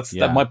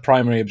that my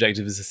primary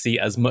objective is to see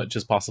as much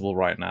as possible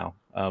right now.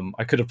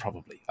 I could have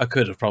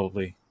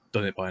probably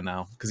done it by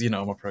now because, you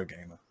know, I'm a pro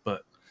gamer,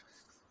 but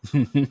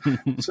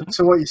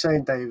so what you're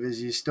saying, Dave,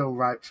 is you're still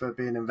ripe for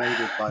being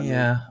invaded by me.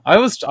 I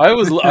was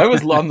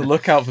on the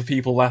lookout for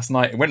people last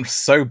night. It went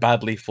so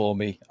badly for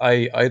me.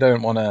 I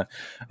don't want to.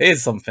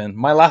 Here's something.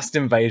 My last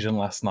invasion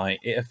last night,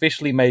 it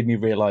officially made me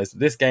realize that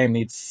this game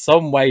needs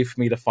some way for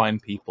me to find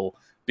people,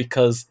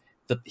 because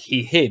the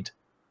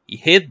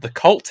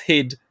cult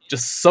hid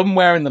just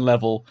somewhere in the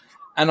level,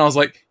 and I was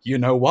like, you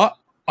know what?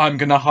 I'm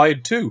gonna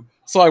hide too.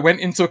 So I went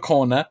into a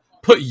corner,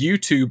 put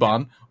YouTube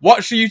on,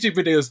 watched the YouTube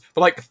videos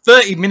for like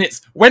 30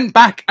 minutes, went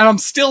back, and I'm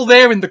still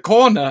there in the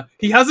corner.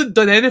 He hasn't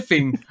done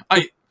anything.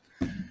 That's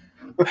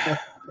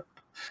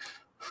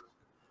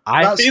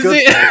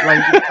good.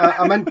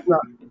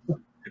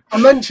 I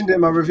mentioned it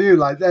in my review.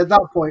 Like at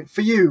that point,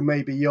 for you,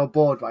 maybe you're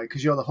bored, right?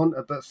 Because you're the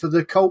hunter. But for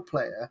the cult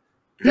player,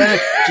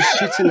 they're just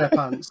shitting their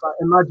pants, like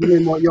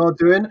imagining what you're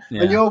doing,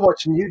 and you're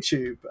watching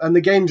YouTube, and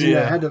the game's in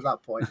their head at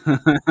that point. And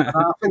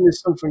I think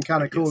there's something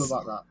kind of cool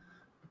about that.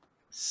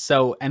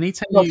 So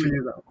anytime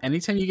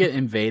you get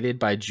invaded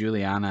by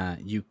Juliana,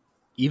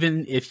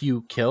 even if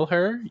you kill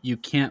her, you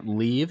can't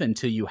leave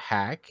until you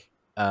hack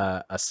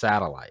a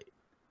satellite.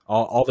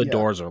 All the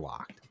doors are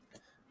locked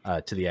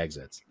to the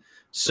exits.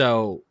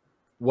 So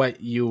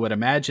what you would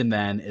imagine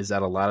then is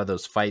that a lot of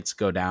those fights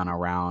go down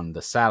around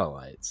the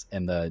satellites,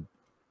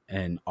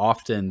 and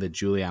often the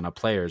Juliana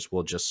players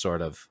will just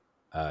sort of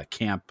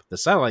camp the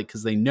satellite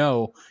because they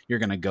know you're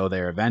going to go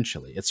there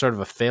eventually. It's sort of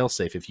a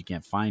failsafe if you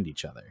can't find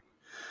each other.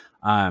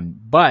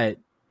 But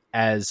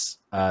as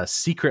a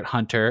secret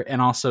hunter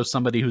and also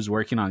somebody who's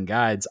working on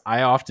guides,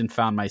 I often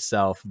found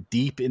myself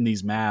deep in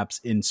these maps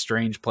in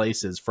strange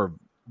places for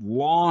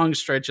long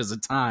stretches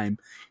of time,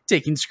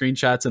 taking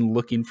screenshots and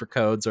looking for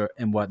codes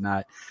and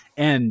whatnot.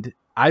 And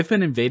I've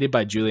been invaded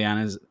by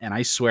Juliana's, and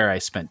I swear I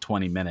spent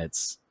 20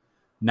 minutes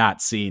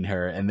not seeing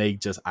her, and they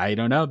just, I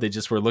don't know, they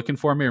just were looking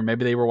for me, or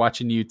maybe they were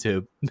watching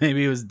YouTube.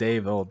 Maybe it was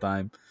Dave the whole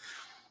time.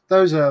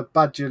 Those are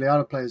bad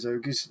Juliana players, though,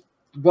 because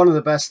one of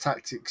the best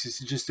tactics is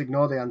to just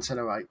ignore the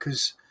antenna, right?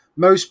 Because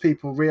most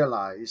people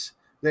realize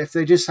that if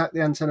they just hack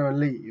the antenna and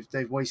leave,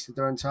 they've wasted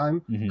their own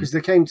time, because they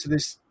came to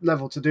this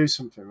level to do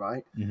something,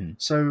 right?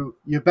 So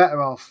you're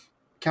better off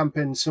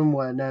camping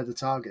somewhere near the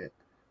target,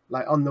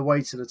 like on the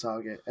way to the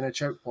target in a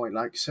choke point.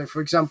 Like, so for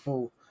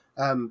example,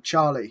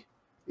 Charlie,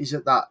 he's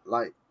at that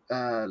like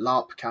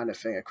LARP kind of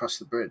thing across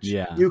the bridge.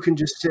 Yeah. You can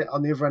just sit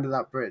on the other end of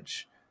that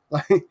bridge,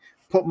 like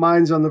put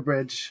mines on the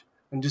bridge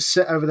and just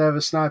sit over there with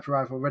a sniper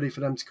rifle ready for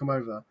them to come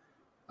over.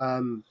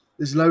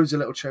 There's loads of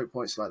little choke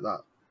points like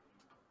that.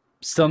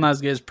 Still not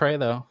as good as Prey,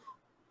 though.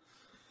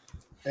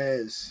 It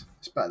is.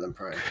 It's better than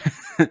Prey.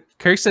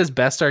 Kirk says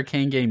best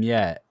arcane game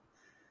yet.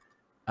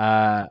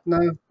 No,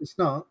 it's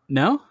not.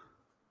 No?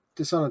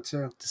 Dishonored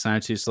 2.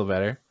 Dishonored 2 is still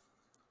better.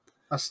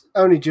 It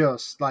only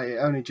just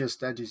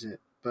edges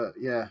it. But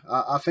yeah,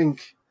 I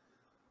think,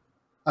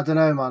 I don't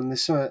know, man.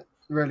 There's something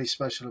really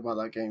special about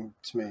that game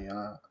to me.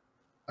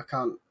 I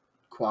can't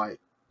quite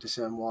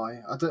discern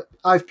why.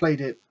 I've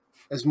played it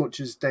as much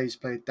as Dave's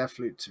played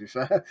Deathloop, to be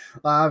fair.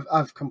 Like,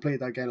 I've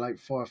completed that game like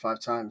 4 or 5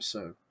 times,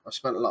 so I've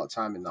spent a lot of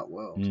time in that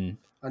world.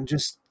 And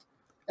just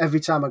every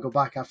time I go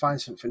back, I find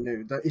something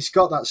new. It's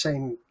got that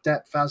same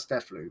depth as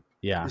Deathloop.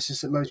 Yeah. It's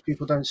just that most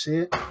people don't see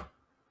it.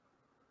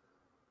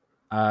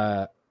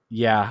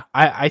 Yeah.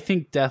 I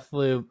think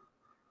Deathloop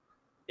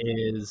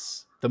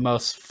is the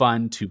most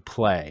fun to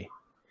play.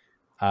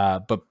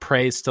 But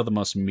Prey is still the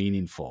most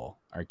meaningful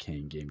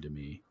arcane game to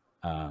me.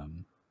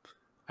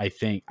 I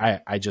think I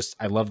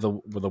love the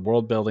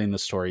world building, the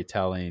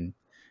storytelling,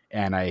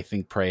 and I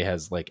think Prey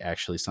has like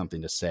actually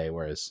something to say,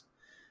 whereas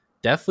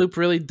Deathloop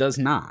really does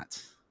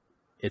not.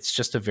 It's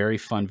just a very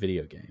fun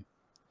video game.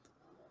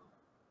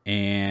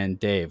 And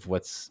Dave,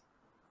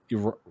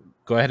 go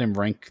ahead and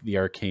rank the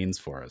arcanes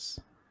for us.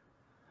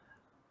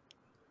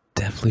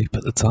 Deathloop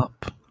at the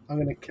top. I'm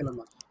gonna kill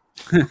him.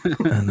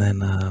 And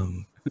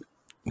then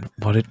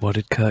what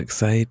did Kirk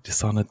say?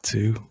 Dishonored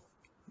 2.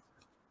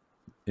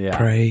 Yeah.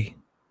 Prey.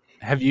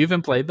 Have you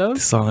even played those?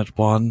 Dishonored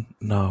 1.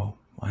 No,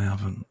 I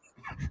haven't.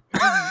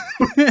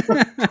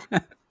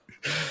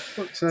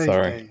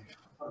 Sorry.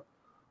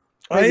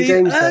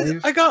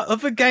 I got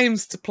other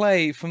games to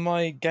play for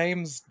my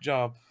games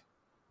job.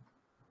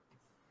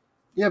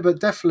 Yeah, but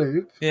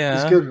Deathloop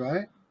is good,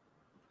 right?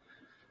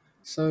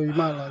 So you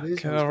might like these.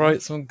 Can I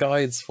write some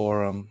guides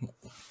for them?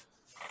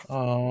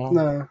 Oh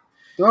no,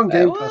 they're on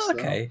Game Pass.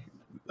 Okay,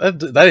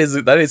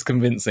 that is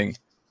convincing.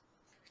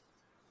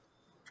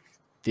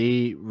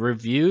 The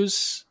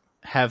reviews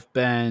have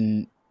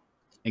been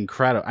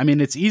incredible. I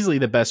mean, it's easily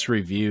the best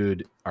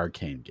reviewed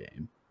arcane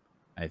game,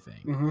 I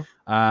think. Mm-hmm.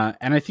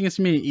 And I think it's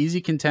going to be an easy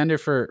contender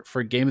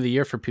for Game of the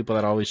Year for people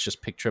that always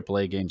just pick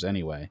AAA games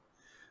anyway.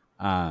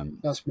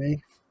 That's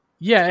me.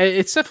 Yeah,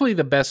 it's definitely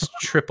the best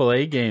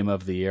AAA game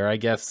of the year. I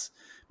guess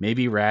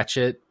maybe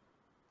Ratchet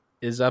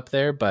is up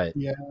there, but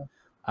yeah.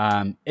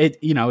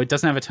 It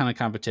doesn't have a ton of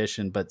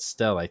competition, but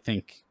still, I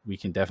think we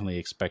can definitely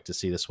expect to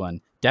see this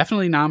one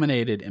definitely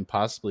nominated and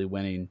possibly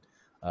winning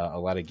a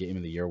lot of Game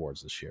of the Year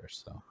awards this year.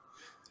 So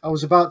I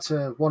was about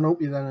to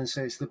one-up you then and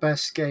say it's the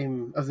best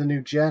game of the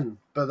new gen,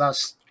 but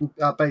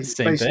that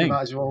basically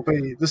might as well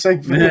be the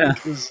same thing. Yeah.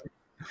 'Cause...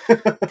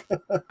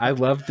 I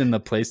loved in the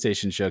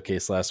PlayStation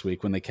Showcase last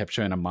week when they kept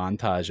showing a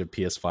montage of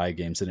PS5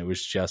 games, and it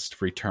was just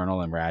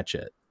Returnal and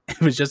Ratchet.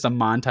 It was just a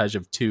montage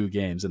of 2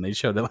 games, and they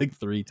showed it like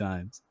 3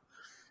 times.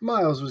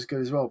 Miles was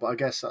good as well, but I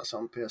guess that's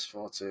on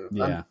PS4 too.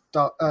 Yeah.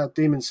 And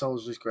Demon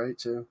Souls was great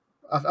too.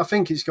 I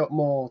think it's got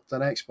more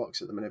than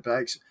Xbox at the minute,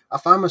 but I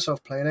find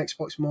myself playing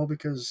Xbox more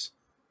because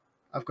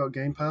I've got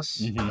Game Pass,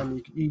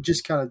 and you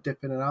just kind of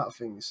dip in and out of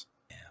things.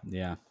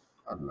 Yeah.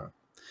 I don't know.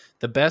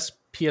 The best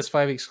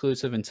PS5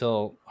 exclusive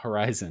until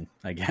Horizon,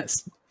 I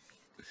guess.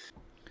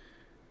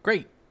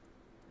 Great.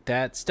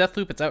 That's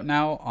Deathloop. It's out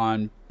now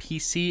on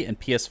PC and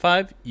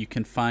PS5. You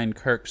can find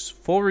Kirk's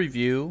full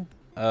review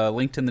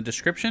linked in the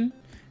description.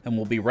 And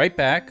we'll be right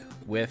back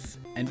with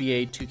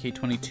NBA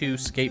 2K22,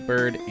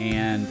 Skatebird,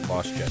 and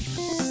Lost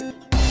Judgment.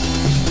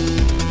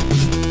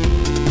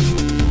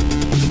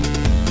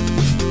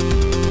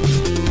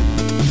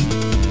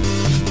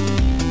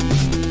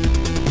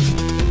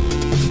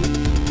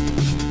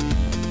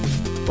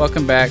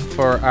 Welcome back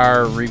for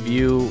our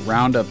review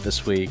roundup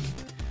this week.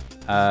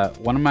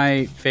 One of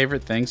my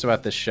favorite things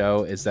about this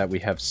show is that we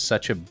have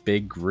such a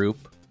big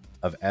group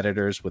of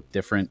editors with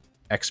different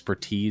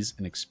expertise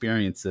and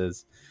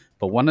experiences.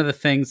 But one of the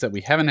things that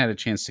we haven't had a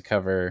chance to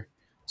cover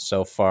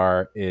so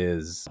far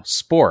is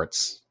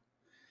sports.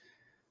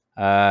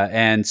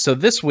 And so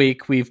this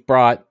week we've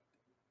brought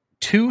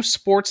 2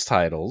 sports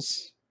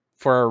titles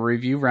for our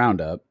review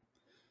roundup.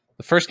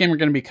 The first game we're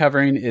going to be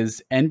covering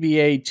is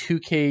NBA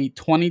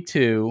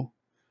 2K22,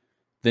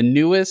 the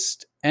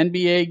newest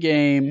NBA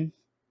game,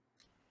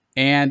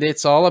 and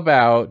it's all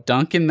about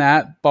dunking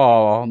that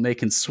ball,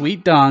 making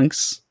sweet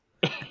dunks.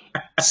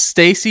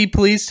 Stacy,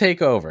 please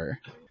take over.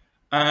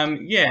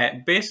 Yeah,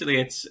 basically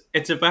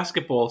it's a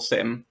basketball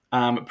sim,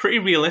 a pretty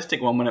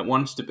realistic one when it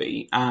wants to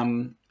be.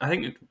 I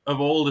think of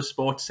all the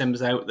sports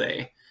sims out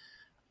there,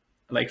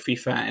 like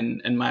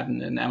FIFA and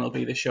Madden and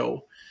MLB The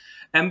Show,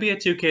 NBA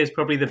 2K is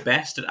probably the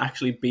best at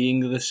actually being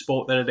the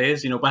sport that it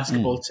is. You know,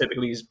 basketball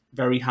typically is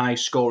very high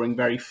scoring,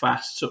 very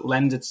fast, so it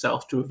lends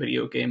itself to a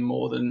video game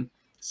more than,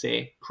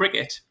 say,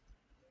 cricket.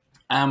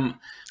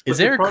 Is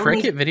there a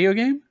cricket video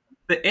game?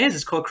 There is.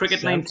 It's called Cricket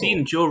Several.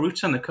 19. Joe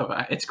Root's on the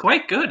cover. It's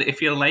quite good if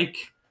you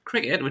like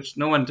cricket, which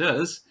no one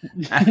does.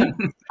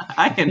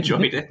 I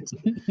enjoyed it.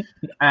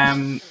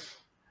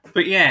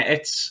 But yeah,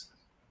 it's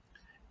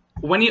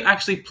when you're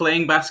actually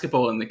playing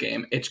basketball in the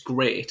game, it's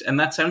great. And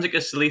that sounds like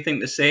a silly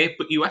thing to say,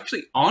 but you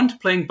actually aren't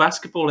playing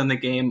basketball in the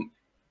game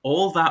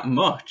all that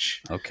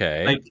much.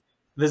 Okay. Like,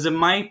 there's a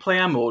My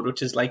Player mode,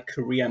 which is like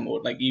career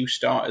mode. Like, you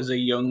start as a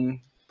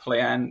young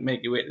player and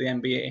make your way to the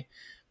NBA.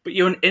 But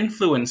you're an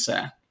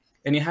influencer,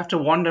 and you have to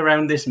wander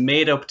around this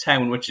made-up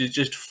town, which is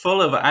just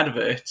full of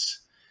adverts,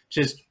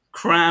 just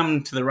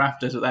crammed to the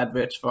rafters with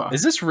adverts for.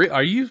 Is this real?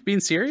 Are you being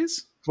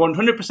serious?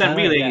 100%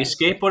 real. yeah. You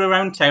skateboard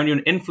around town, you're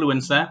an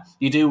influencer.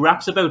 You do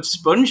raps about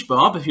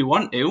SpongeBob if you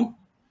want to.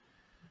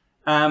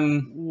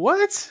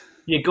 What?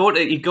 You go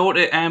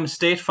to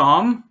State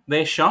Farm,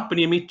 they shop, and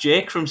you meet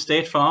Jake from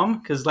State Farm,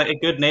 because like a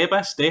good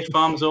neighbour, State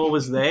Farm's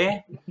always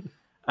there.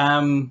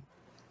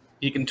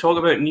 You can talk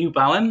about New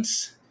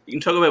Balance. You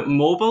can talk about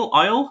Mobil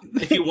oil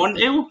if you want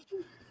to.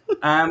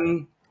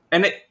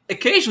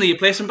 Occasionally you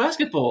play some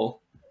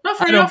basketball. Not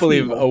very I don't often,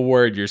 believe though. a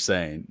word you're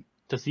saying.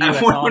 Does the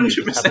US Army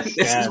just have a 100%. This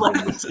is scam what in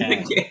happens the in the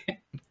town? game.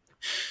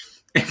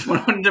 It's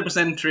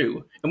 100%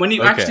 true. And when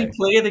you Okay. actually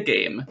play the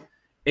game,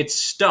 it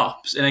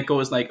stops and it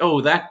goes like,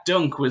 "Oh, that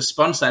dunk was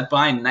sponsored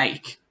by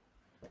Nike."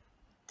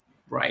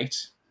 Right.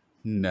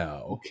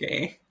 No.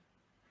 Okay.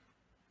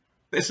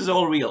 This is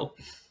all real.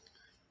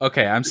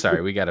 Okay, I'm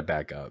sorry. We got to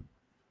back up.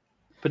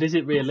 But is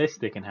it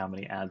realistic in how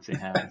many ads it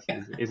has?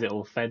 Is it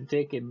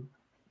authentic in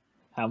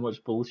how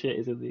much bullshit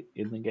is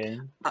in the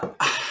game?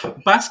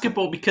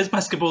 Basketball, because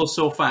basketball is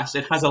so fast,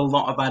 it has a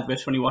lot of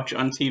adverts when you watch it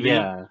on TV.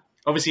 Yeah.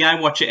 Obviously, I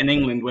watch it in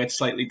England, where it's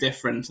slightly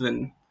different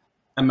than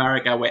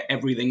America, where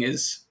everything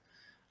is.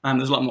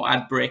 There's a lot more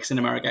ad breaks in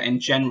America in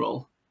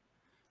general.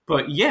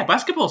 But yeah,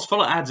 basketball's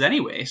full of ads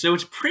anyway, so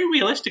it's pretty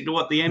realistic to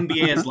what the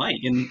NBA is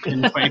like in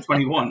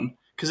 2021,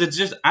 because it's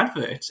just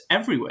adverts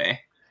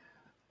everywhere.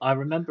 I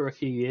remember a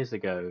few years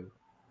ago,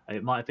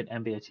 it might have been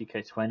NBA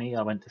 2K20.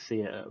 I went to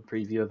see it at a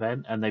preview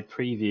event, and they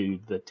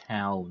previewed the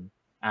town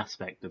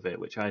aspect of it,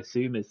 which I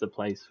assume is the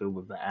place filled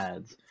with the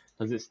ads.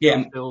 Does it still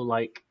Yeah. feel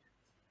like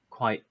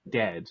quite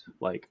dead,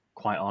 like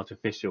quite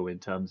artificial in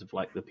terms of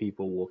like the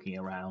people walking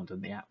around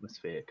and the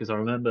atmosphere? Because I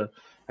remember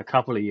a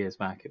couple of years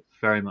back, it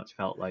very much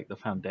felt like the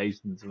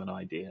foundations of an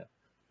idea.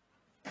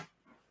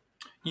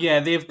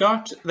 Yeah, they've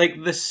got,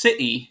 like, the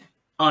city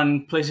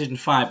on PlayStation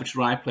 5, which is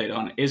what I played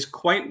on, is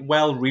quite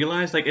well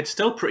realized. Like, it's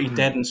still pretty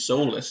dead and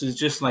soulless. It's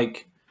just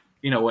like,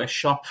 a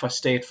shop for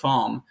State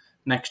Farm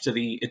next to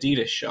the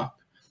Adidas shop,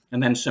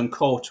 and then some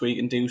courts where you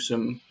can do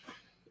some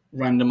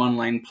random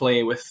online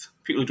play with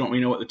people who don't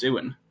really know what they're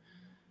doing.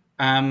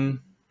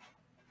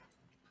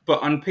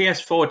 But on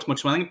PS4, it's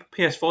much more. I think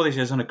PS4 this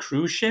year is on a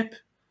cruise ship.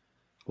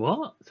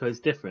 What? So it's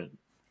different.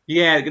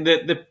 Yeah,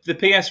 the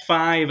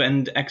PS5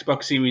 and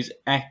Xbox Series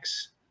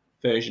X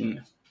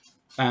version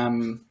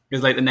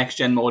is like the next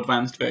gen, more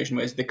advanced version,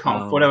 whereas they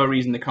can't, for whatever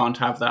reason, they can't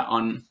have that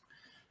on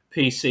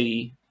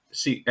PC,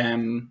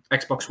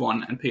 Xbox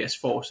One, and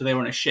PS4. So they were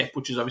on a ship,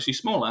 which is obviously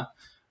smaller.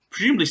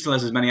 Presumably still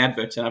has as many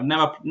adverts, and I've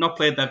never not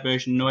played that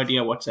version. No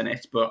idea what's in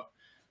it, but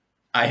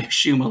I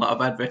assume a lot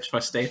of adverts for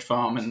State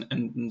Farm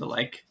and the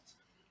like.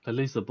 They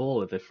lose the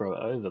ball if they throw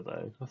it over,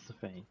 though. That's the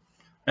thing.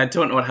 I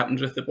don't know what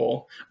happens with the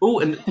ball. Oh,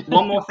 and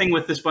one more thing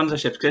with the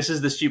sponsorships, because this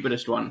is the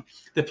stupidest one.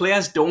 The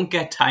players don't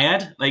get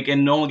tired. Like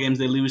in normal games,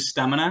 they lose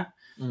stamina.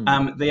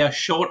 They are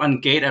short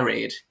on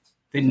Gatorade.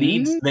 They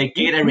need their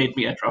Gatorade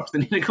meter drops. They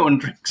need to go and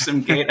drink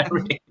some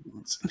Gatorade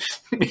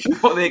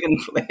before they can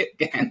play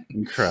again.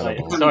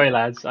 Incredible. Like, sorry,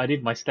 lads. I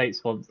need my state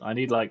sponsor. I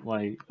need like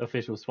my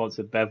official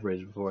sponsored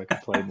beverage before I can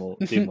play more,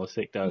 do more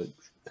sick dunks.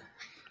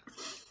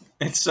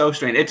 It's so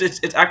strange.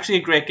 It's actually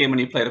a great game when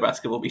you play the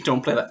basketball, but you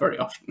don't play that very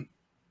often.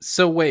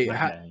 So wait,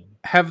 Okay.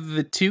 have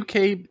the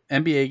 2K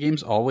NBA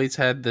games always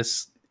had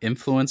this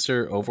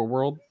influencer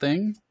overworld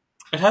thing?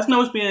 It hasn't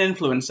always been an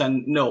influence,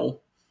 and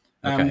no.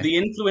 Okay. The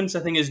influence,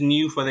 I think, is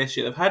new for this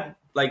year. They've had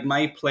like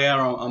My Player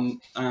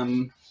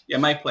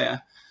My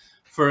Player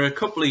for a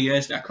couple of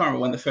years now. I can't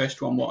remember when the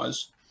first one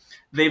was.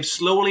 They've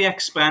slowly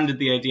expanded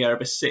the idea of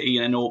a city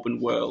in an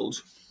open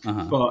world,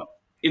 but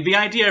the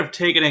idea of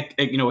taking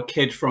a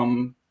kid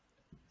from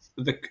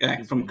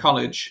from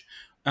college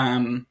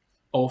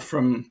or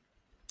from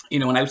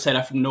an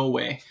outsider from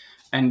Norway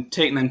and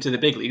taking them to the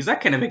big leagues,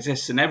 that kind of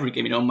exists in every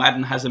game.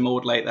 Madden has a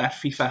mode like that.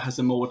 FIFA has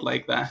a mode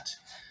like that.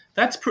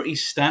 That's pretty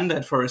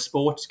standard for a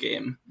sports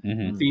game.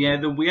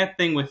 The weird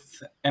thing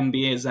with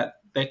NBA is that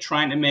they're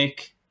trying to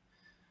make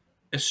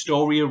a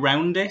story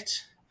around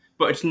it,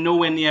 but it's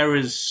nowhere near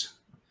as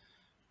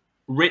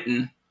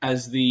written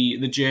as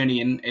the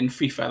journey in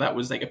FIFA. That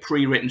was like a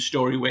pre-written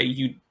story where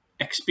you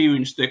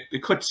experienced the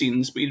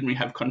cutscenes, but you didn't really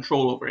have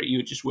control over it.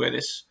 You just were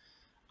this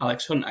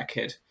Alex Hunter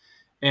kid.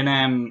 In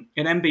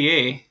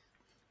NBA, you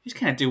just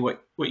kind of do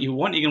what you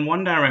want. You can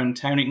wander around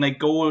town. You can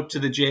go to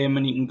the gym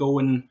and you can go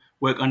and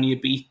work on your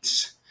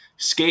beats.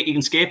 You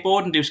can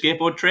skateboard and do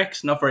skateboard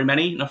tricks. Not very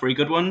many, not very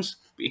good ones,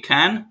 but you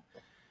can.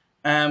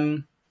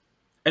 And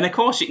of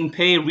course, you can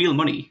pay real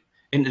money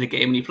into the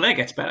game and your player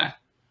gets better.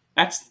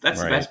 That's the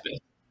Right. best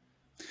bit.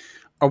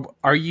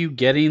 Are you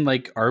getting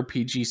like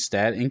RPG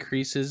stat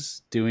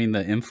increases doing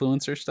the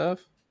influencer stuff?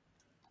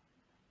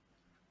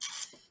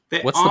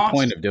 What's the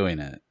point of doing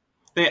it?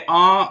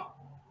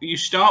 You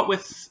start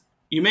with,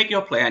 you make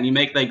your player and you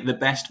make like the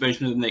best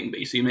version of them they can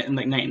be. So you make them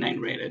like 99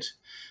 rated.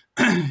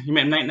 You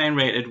make them 99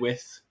 rated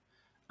with,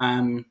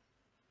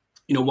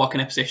 what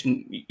kind of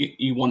position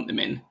you want them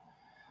in.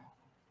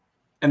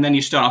 And then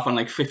you start off on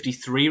like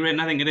 53 rating,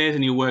 I think it is,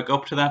 and you work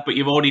up to that. But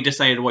you've already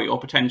decided what your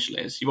potential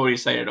is. You've already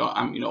decided,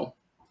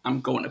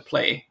 I'm going to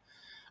play.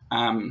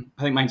 I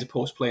think mine's a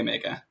post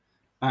playmaker.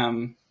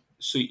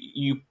 So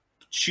you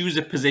choose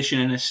a position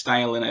and a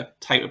style and a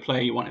type of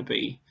player you want to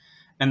be.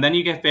 And then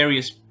you get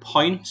various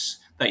points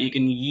that you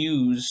can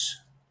use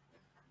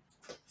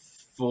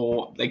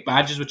for like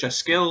badges, which are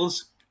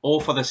skills, or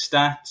for the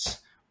stats,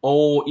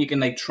 or you can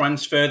like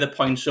transfer the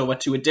points over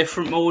to a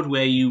different mode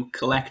where you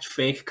collect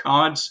fake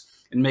cards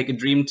and make a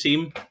dream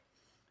team.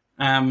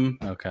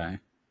 Okay.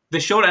 The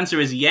short answer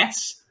is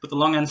yes, but the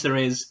long answer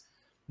is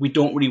we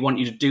don't really want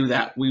you to do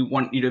that. We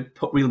want you to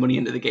put real money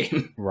into the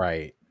game.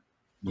 Right.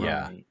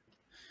 Yeah. Right.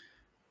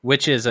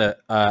 Which is a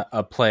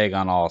plague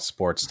on all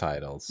sports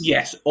titles.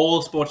 Yes,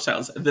 all sports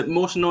titles. The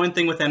most annoying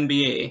thing with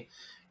NBA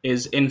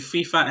is in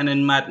FIFA and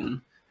in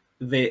Madden,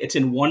 it's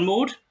in one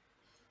mode.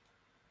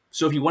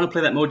 So if you want to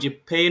play that mode, you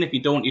pay, and if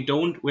you don't, you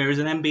don't. Whereas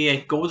in NBA,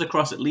 it goes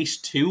across at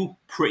least two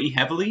pretty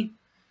heavily.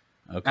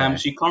 Okay.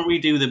 So you can't really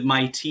do the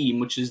My Team,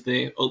 which is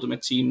the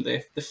ultimate team,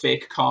 the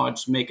fake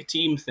cards, make a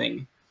team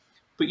thing.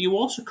 But you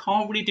also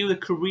can't really do the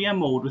career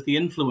mode with the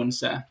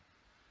influencer.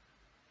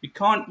 You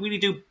can't really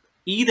do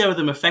either of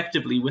them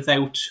effectively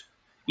without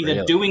either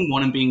Really? doing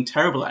one and being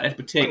terrible at it,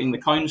 but taking the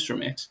coins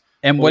from it.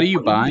 And or what are you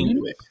putting money buying?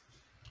 into it.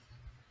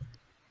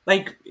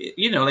 Like,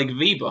 like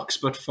V-Bucks,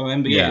 but for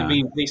NBA, Yeah.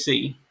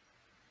 VC.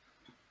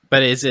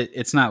 But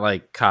it's not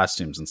like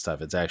costumes and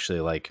stuff. It's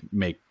actually like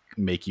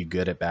make you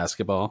good at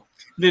basketball.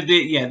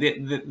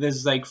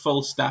 There's like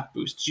full stat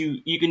boosts.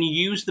 You can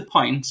use the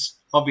points,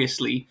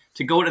 obviously,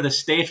 to go to the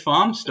State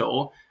Farm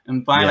store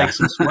and buy like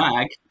some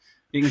swag.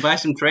 You can buy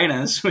some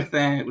trainers with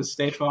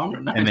State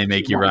Farm. And they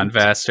make you run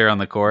faster on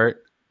the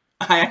court.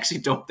 I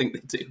actually don't think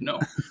they do, no.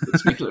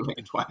 It's make you look like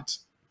a twat.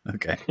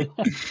 Okay.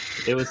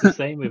 It was the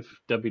same with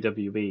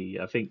WWE.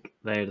 I think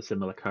they had a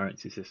similar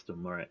currency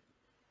system where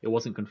it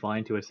wasn't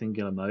confined to a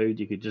singular mode.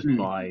 You could just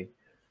buy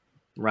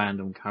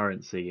random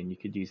currency and you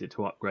could use it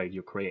to upgrade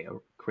your create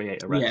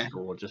a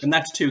wrestler or just. And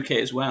that's 2K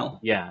as well.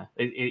 Yeah,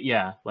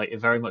 it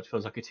very much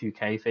feels like a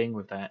 2K thing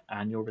with their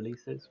annual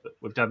releases, but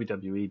with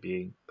WWE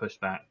being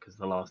pushed back because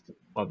the last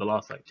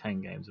like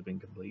 10 games have been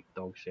complete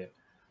dog shit.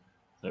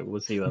 So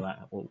we'll see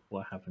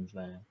what happens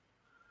there.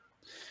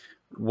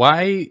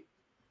 Why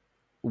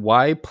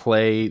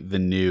play the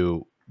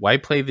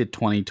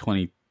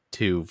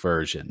 2022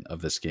 version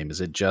of this game?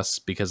 Is it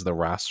just because the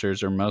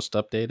rosters are most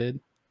updated?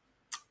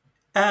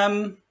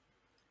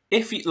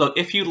 If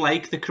you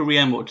like the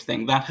career mode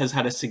thing, that has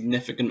had a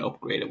significant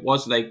upgrade. It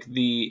wasn't like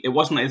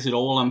this at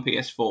all on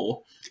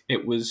PS4.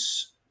 It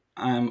was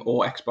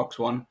or Xbox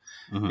One.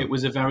 It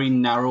was a very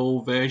narrow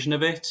version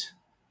of it.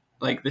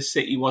 Like the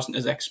city wasn't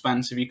as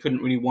expansive. You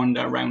couldn't really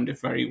wander around it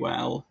very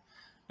well.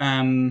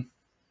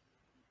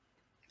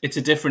 It's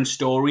a different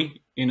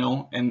story,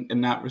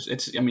 and that was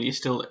you're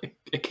still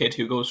a kid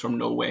who goes from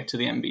nowhere to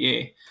the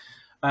NBA.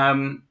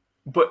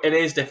 But it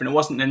is different. It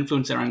wasn't an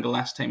influencer angle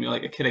last time. You're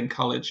like a kid in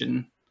college,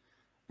 and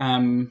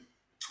I'm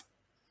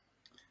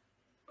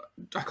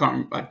not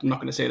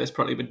going to say this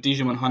probably, but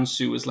Digimon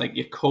Hansu was like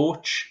your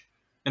coach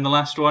in the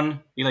last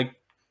one. He like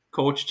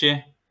coached you.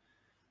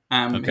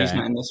 Okay. He's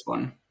not in this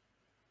one,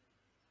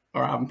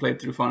 or I haven't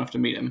played through far enough to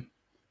meet him.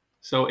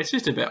 So it's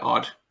just a bit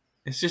odd.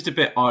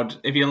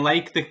 If you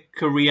like the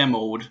career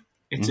mode,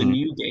 it's a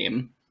new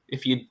game.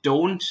 If you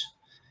don't,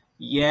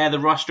 the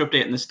roster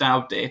update and the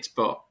star update,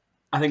 but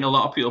I think a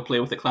lot of people play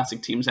with the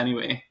classic teams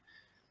anyway.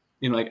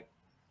 Like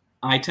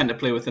I tend to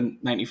play with the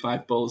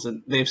 95 Bulls,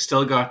 and they've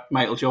still got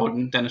Michael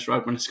Jordan, Dennis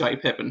Rodman, and Scottie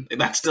Pippen.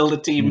 That's still the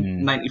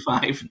team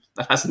 95.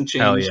 That hasn't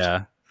changed. Hell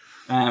yeah.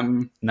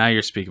 Now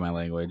you're speaking my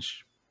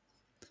language.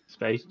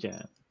 Space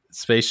Jam.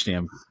 Space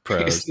Jam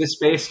pros. It's the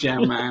Space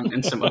Jam man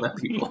and some other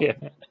people. Yeah.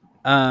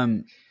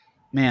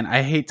 Man,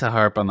 I hate to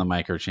harp on the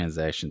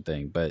microtransaction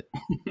thing, but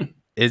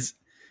is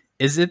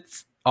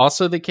it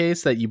also the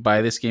case that you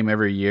buy this game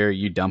every year,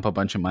 you dump a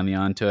bunch of money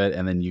onto it,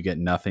 and then you get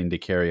nothing to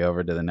carry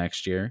over to the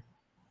next year?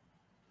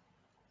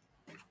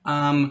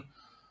 The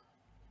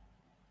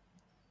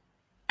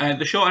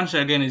short answer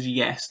again is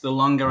yes. The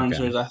longer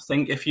answer is I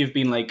think if you've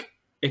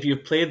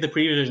played the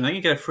previous version, I think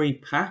you get a free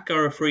pack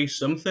or a free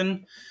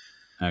something.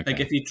 Okay. Like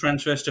if you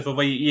transfer stuff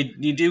over,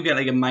 you do get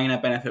like a minor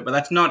benefit, but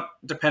that's not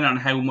dependent on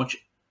how much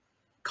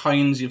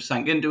coins you've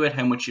sank into it,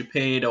 how much you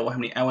paid, or how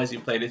many hours you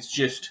played. It's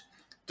just,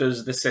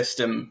 does the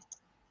system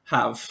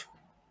have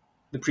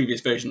the previous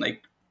version,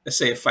 like a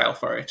save file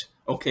for it?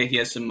 Okay,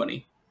 here's some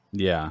money.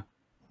 Yeah.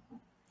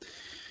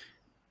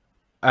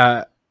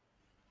 I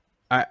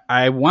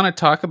want to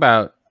talk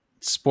about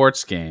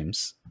sports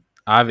games.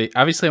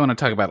 obviously I want to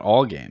talk about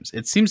all games.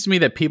 It seems to me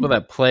that people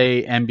that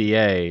play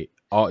NBA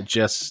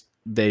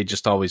they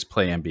just always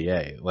play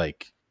NBA.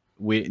 Like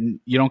you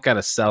don't got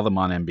to sell them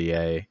on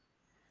NBA.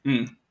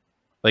 Mm.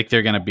 Like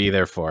they're gonna be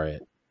there for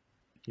it.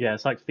 Yeah,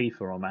 it's like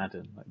FIFA or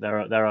Madden. Like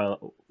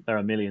there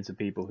are millions of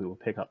people who will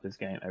pick up this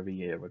game every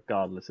year,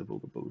 regardless of all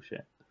the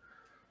bullshit.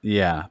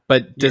 Yeah,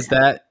 but does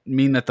that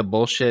mean that the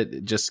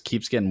bullshit just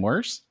keeps getting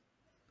worse?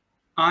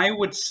 I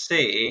would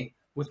say,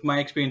 with my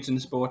experience in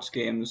sports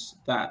games,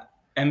 that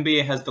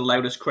NBA has the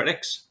loudest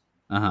critics.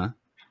 Don't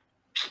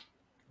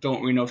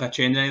really know if that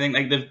changed anything.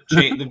 Like they've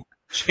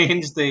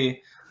changed the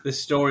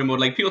story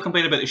mode. Like people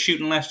complained about the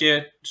shooting last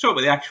year. Talk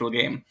about the actual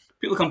game.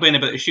 People complained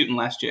about the shooting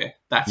last year.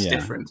 That's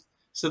different.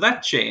 So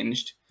that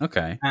changed.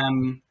 Okay.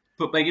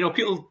 But like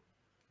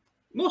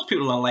most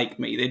people are like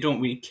me. They don't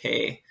really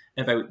care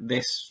about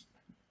this.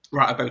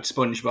 Right about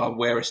SpongeBob,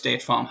 wear a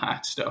State Farm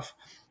hat stuff,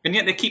 and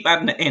yet they keep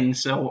adding it in.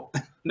 So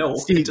no,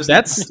 See, it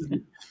doesn't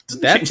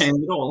change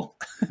anything at all.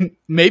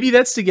 Maybe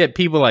that's to get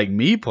people like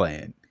me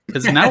playing.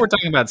 Because now we're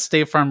talking about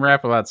State Farm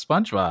rap about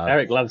SpongeBob.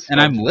 Eric loves SpongeBob.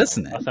 And I'm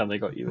listening. That's how they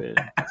got you in.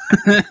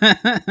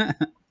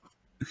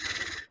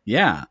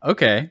 Yeah,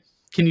 okay.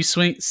 Can you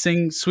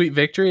sing Sweet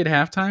Victory at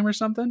halftime or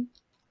something?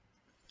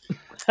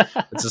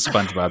 It's a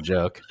SpongeBob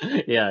joke.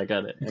 Yeah, I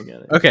got it.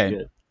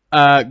 Okay.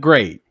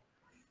 Great.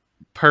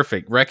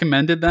 Perfect.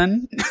 Recommended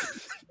then?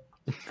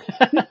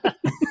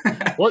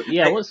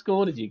 What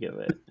score did you give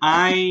it?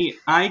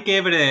 I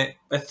gave it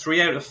a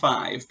 3 out of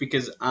 5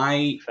 because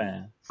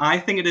Fair. I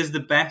think it is the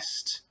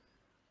best.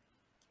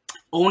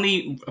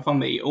 Only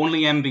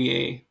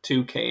NBA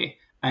 2K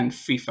and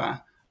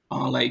FIFA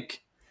are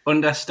like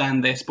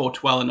understand their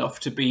sport well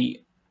enough to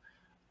be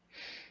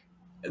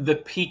the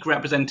peak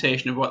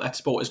representation of what that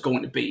sport is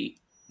going to be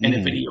in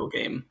a video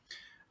game.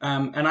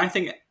 And I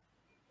think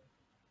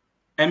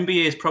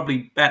NBA is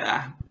probably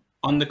better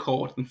on the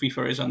court than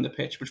FIFA is on the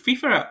pitch. But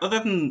FIFA, other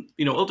than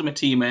Ultimate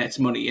Team and its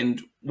money,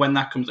 and when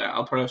that comes out,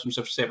 I'll probably have some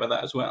stuff to say about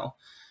that as well.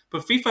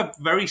 But FIFA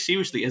very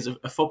seriously is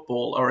a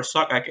football or a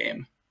soccer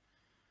game.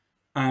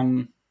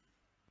 NBA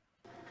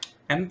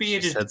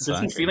just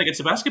doesn't feel like it's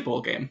a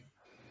basketball game.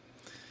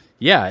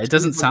 Yeah, it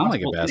doesn't sound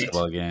like a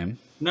basketball game.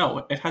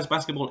 No, it has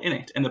basketball in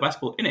it, and the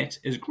basketball in it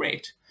is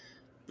great.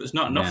 But there's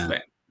not enough of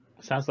it.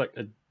 Sounds like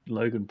a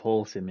Logan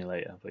Paul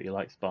simulator, but he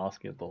likes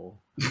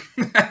basketball.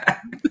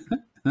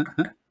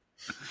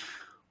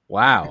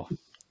 Wow.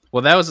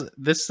 Well,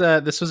 this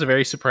was a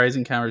very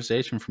surprising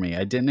conversation for me.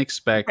 I didn't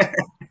expect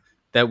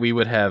that we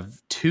would have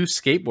 2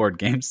 skateboard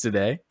games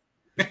today.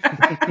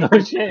 No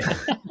shit.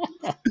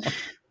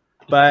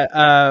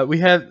 But we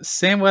have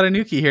Sam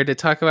Watanuki here to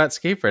talk about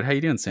Skateboard. How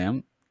you doing,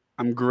 Sam?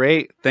 I'm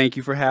great. Thank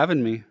you for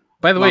having me.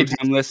 By the way,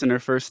 long-time listener,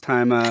 first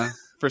time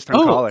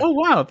caller. Oh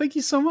wow! Thank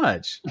you so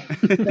much.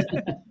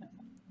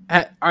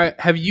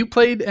 Have you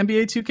played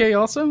NBA 2K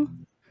also?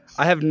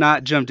 I have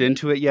not jumped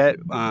into it yet.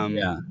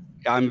 Yeah.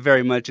 I'm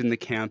very much in the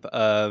camp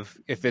of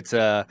if it's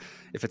a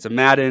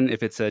Madden,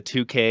 if it's a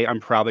 2K, I'm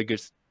probably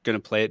just going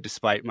to play it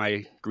despite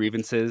my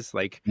grievances.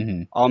 Like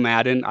all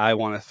Madden, I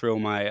want to throw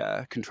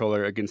my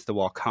controller against the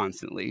wall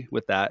constantly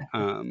with that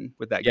game.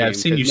 Yeah, I've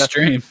seen you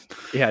stream.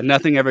 Yeah,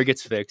 nothing ever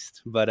gets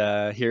fixed.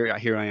 But here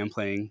I am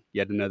playing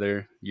yet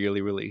another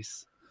yearly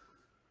release.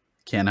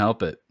 Can't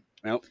help it.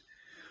 Nope.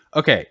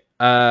 Okay.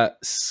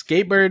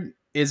 Skatebird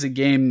is a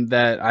game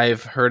that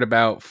I've heard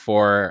about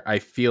for, I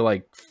feel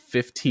like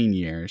 15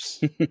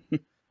 years.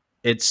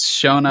 It's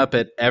shown up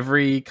at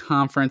every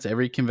conference,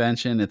 every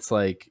convention. It's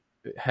like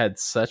had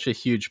such a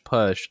huge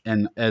push.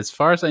 And as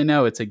far as I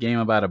know, it's a game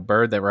about a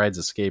bird that rides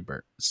a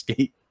skateboard.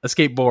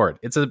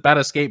 It's about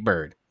a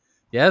skatebird.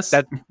 Yes?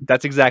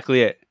 That's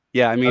exactly it.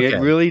 Yeah, I mean, It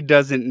really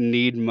doesn't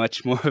need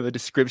much more of a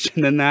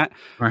description than that.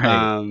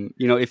 Right.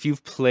 If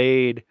you've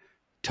played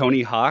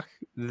Tony Hawk,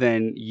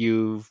 then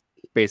you've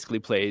basically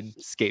played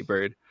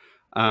Skatebird.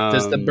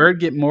 Does the bird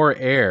get more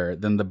air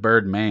than the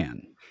bird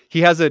man?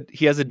 He has a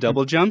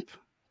double jump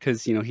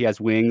because he has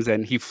wings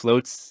and he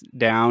floats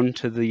down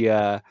to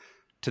the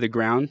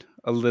ground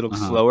a little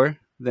slower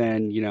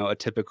than a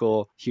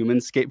typical human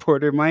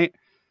skateboarder might.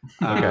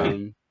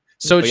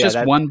 So it's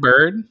just one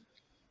bird.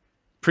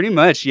 Pretty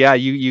much, yeah.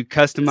 You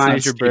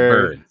customize your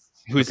bird,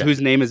 whose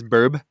name is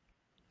Burb.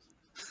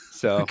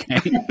 So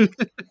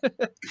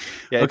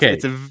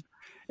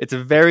it's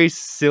a very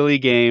silly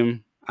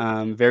game,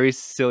 very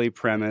silly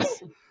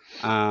premise.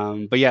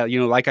 But yeah,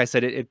 like I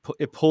said,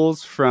 it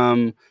pulls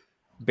from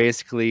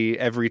basically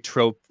every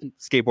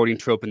skateboarding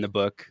trope in the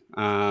book.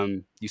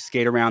 You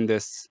skate around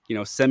this,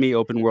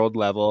 semi-open world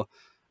level.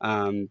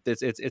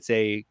 It's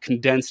a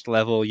condensed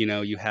level.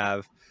 You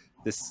have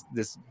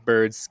this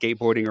bird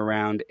skateboarding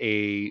around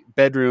a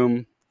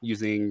bedroom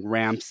using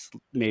ramps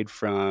made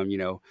from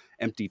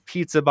empty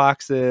pizza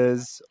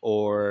boxes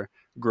or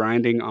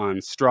grinding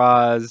on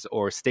straws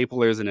or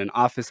staplers in an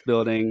office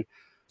building.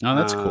 Oh,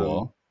 that's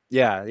cool.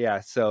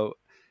 Yeah. So,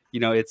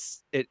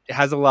 it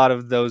has a lot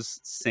of those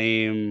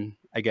same,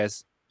 I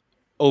guess,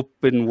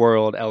 open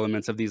world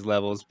elements of these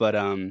levels, but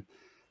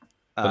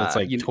it's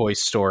like Toy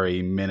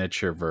Story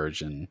miniature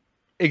version.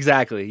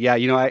 Exactly. Yeah.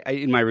 I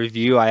in my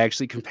review, I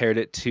actually compared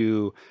it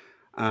to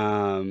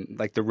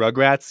like the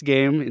Rugrats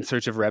game In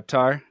Search of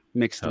Reptar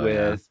mixed Oh,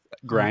 yeah. with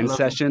Grind love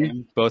that Session,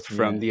 game. both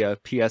from the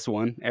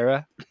PS1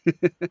 era.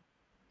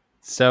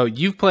 So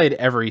you've played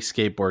every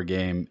skateboard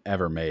game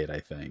ever made, I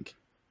think.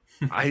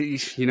 I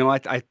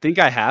think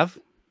I have.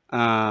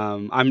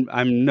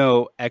 I'm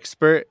no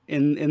expert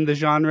in the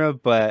genre,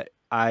 but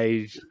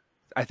I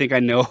think I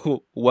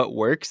know what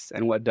works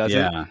and what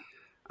doesn't. Yeah.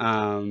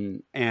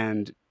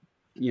 And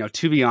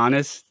to be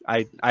honest,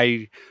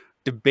 I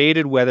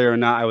debated whether or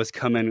not I was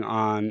coming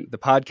on the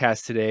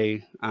podcast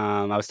today.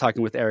 I was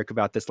talking with Eric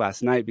about this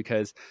last night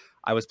because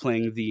I was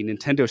playing the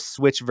Nintendo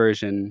Switch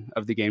version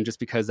of the game just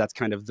because that's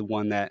kind of the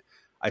one that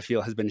I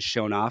feel has been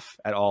shown off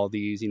at all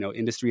these,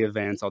 industry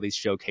events, all these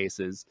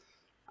showcases.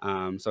 So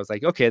I was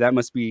like, okay, that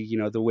must be,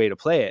 the way to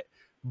play it.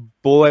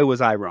 Boy, was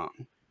I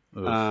wrong.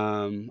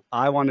 Oof.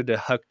 I wanted to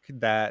huck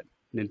that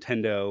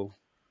Nintendo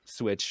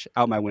Switch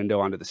out my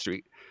window onto the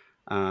street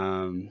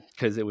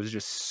because it was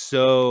just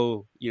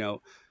so,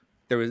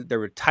 there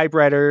were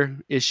typewriter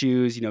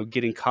issues,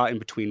 getting caught in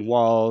between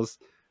walls,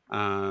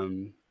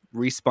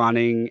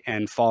 respawning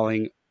and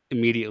falling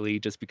immediately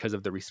just because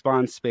of the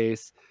respawn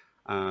space.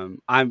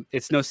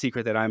 It's no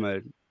secret that I'm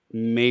a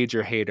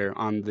major hater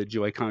on the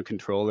Joy-Con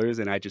controllers,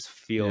 and I just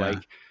feel Yeah.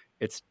 like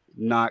it's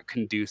not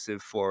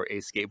conducive for a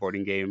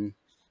skateboarding game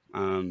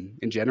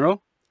in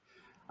general.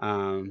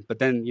 But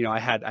then, I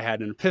had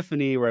an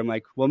epiphany where I'm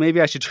like, well,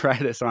 maybe I should try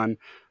this on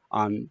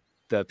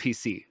the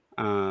PC,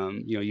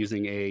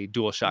 using a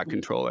DualShock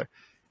controller.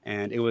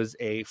 And it was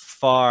a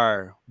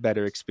far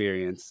better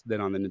experience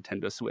than on the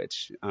Nintendo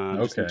Switch,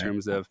 just in Okay.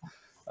 terms of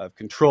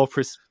control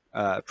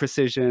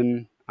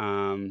precision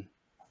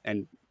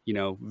and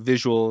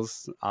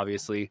visuals.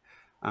 Obviously,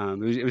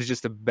 it was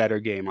just a better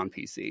game on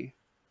PC.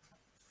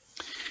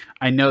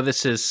 I know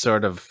this is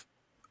sort of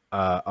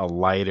a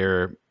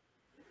lighter,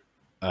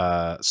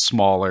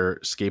 smaller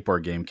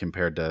skateboard game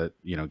compared to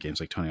games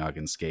like Tony Hawk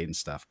and Skate and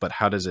stuff. But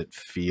how does it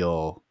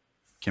feel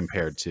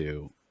compared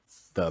to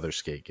the other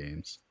skate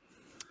games?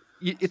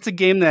 It's a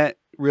game that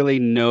really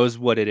knows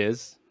what it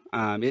is.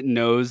 It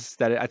knows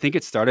that I think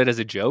it started as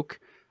a joke,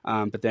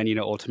 but then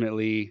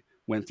ultimately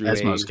went through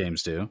As most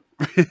games do.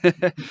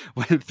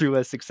 went through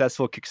a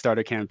successful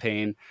Kickstarter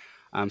campaign.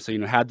 So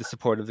had the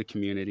support of the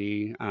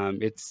community.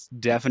 It's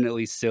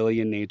definitely silly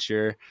in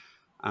nature.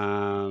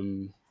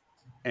 And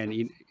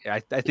I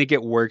think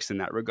it works in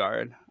that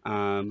regard.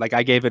 Like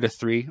I gave it a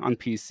 3 on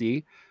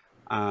PC,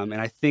 and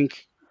I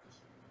think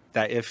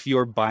that if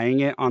you're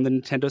buying it on the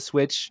Nintendo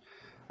Switch,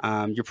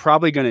 you're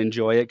probably going to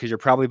enjoy it because you're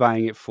probably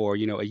buying it for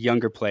a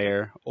younger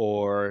player,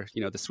 or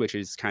the Switch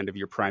is kind of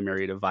your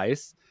primary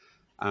device.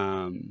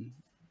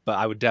 But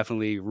I would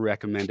definitely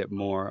recommend it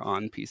more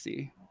on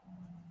PC.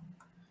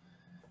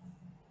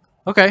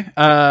 Okay.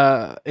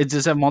 Does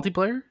it have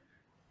multiplayer?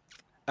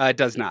 It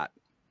does not.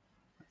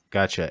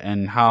 Gotcha.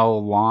 And how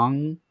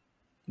long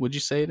would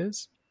you say it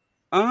is?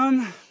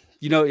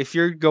 If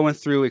you're going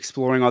through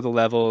exploring all the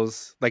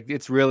levels, like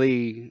it's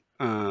really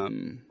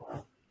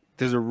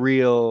there's a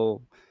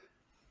real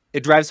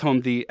it drives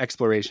home the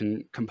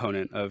exploration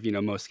component of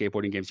most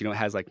skateboarding games. It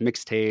has like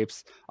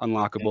mixtapes,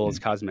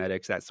 unlockables,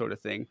 cosmetics, that sort of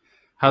thing.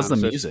 How's the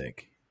so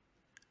music?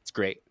 It's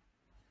great.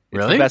 It's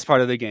Really? the best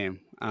part of the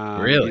game.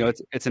 Really?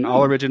 It's an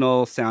all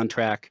original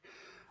soundtrack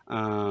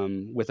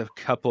with a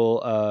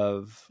couple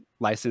of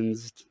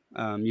licensed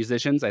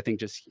musicians. I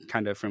think just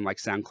kind of from like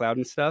SoundCloud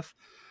and stuff,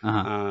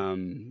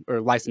 or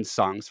licensed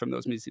songs from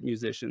those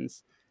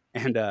musicians.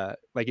 And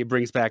like it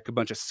brings back a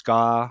bunch of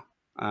ska,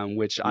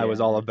 which I was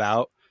all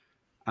about.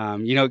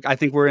 I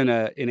think we're in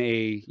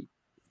a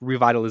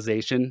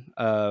revitalization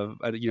of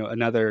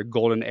another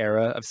golden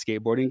era of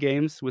skateboarding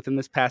games within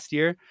this past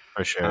year.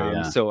 For sure.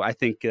 Yeah. So I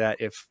think that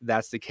if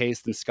that's the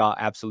case, then ska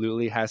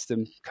absolutely has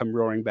to come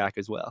roaring back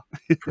as well.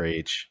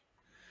 Preach.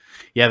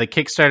 Yeah, the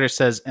Kickstarter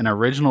says an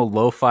original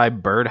lo-fi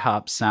bird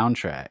hop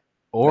soundtrack,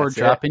 or That's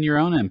drop it. in your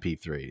own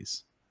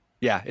MP3s.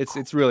 Yeah,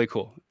 it's really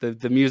cool.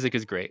 The music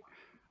is great.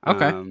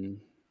 Okay.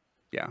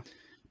 Yeah,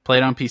 Play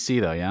it on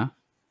PC though, yeah?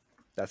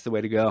 that's the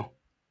way to go.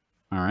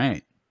 All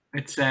right.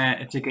 It's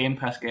a Game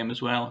Pass game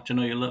as well. Do you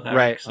know you love Eric?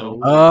 Right. So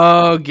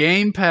Oh,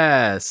 Game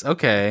Pass.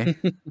 Okay.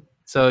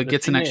 So it The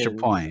gets an thing extra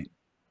is- point.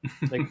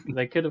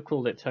 They could have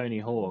called it Tony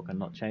Hawk and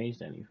not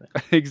changed anything.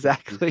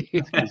 Exactly.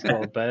 He's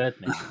got a bird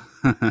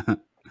now.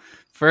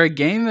 For a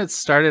game that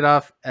started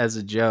off as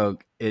a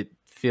joke, it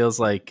feels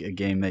like a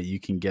game that you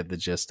can get the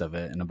gist of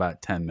it in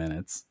about 10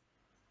 minutes.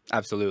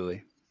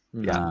 Absolutely.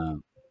 Yeah.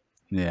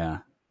 Yeah.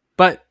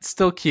 But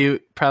still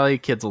cute. Probably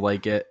kids will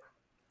like it.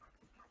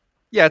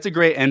 Yeah, it's a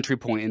great entry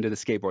point into the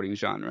skateboarding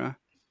genre.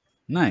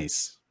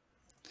 Nice.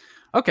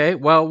 Okay,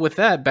 well, with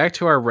that, back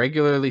to our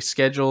regularly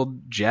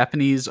scheduled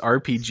Japanese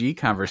RPG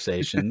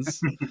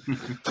conversations.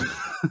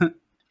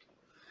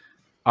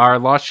 Our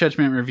Lost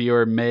Judgment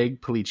reviewer,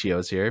 Meg Policcio,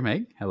 is here.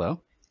 Meg,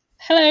 hello.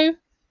 Hello.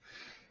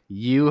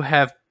 You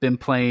have been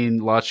playing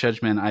Lost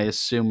Judgment, I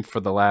assume, for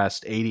the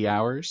last 80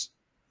 hours?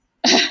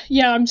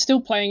 Yeah, I'm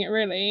still playing it,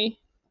 really.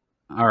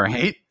 All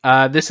right.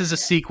 This is a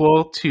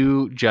sequel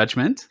to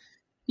Judgment.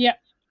 Yeah.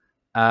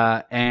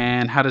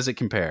 And how does it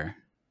compare?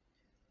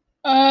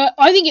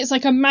 I think it's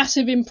like a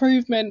massive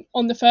improvement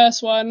on the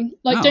first one.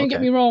 Like, don't get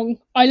okay. me wrong,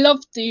 I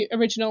loved the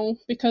original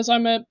because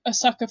I'm a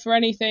sucker for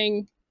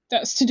anything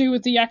that's to do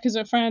with the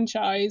Yakuza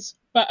franchise.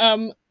 But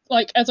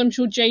like, as I'm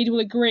sure Jade will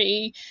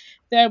agree,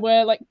 there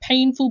were like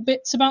painful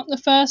bits about the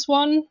first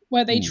one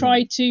where they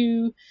tried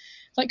to,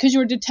 like, because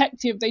you're a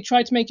detective, they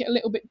tried to make it a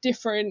little bit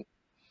different,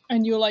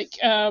 and you're like,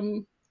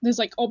 there's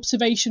like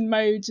observation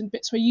modes and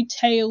bits where you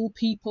tail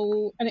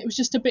people, and it was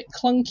just a bit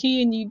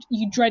clunky, and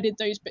you dreaded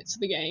those bits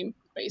of the game.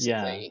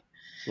 Basically,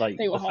 like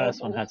they were the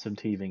first one horrible. had some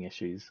teething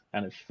issues,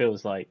 and it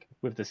feels like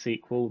with the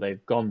sequel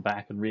they've gone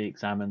back and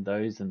re-examined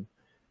those and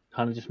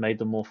kind of just made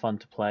them more fun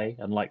to play,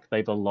 and like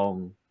they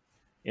belong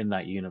in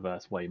that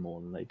universe way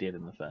more than they did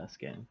in the first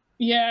game.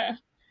 Yeah,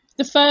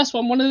 the first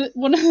one, one of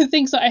the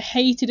things that I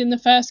hated in the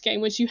first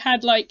game was you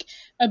had like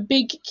a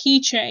big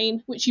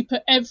keychain which you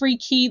put every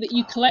key that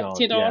you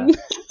collected on.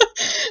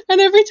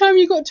 And every time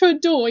you got to a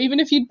door, even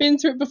if you'd been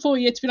through it before,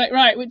 you had to be like,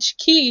 right, which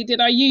key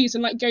did I use,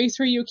 and like go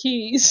through your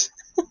keys.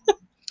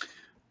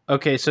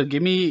 Okay, so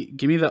give me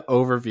the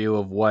overview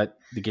of what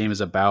the game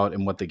is about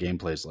and what the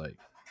gameplay is like.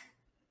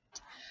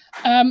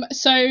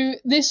 So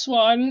this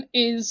one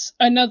is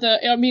another,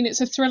 I mean,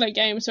 it's a thriller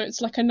game, so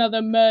it's like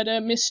another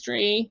murder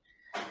mystery.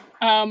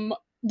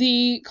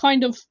 The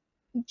kind of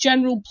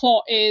general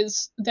plot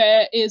is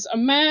there is a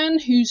man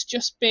who's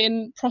just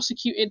been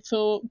prosecuted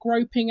for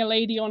groping a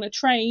lady on a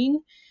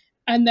train,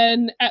 and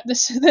then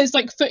there's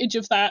like footage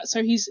of that,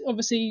 so he's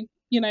obviously,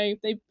 you know,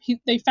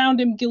 they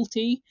found him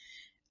guilty,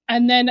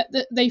 and then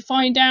they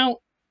find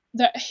out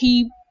that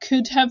he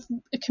could have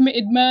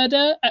committed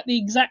murder at the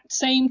exact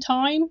same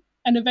time,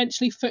 and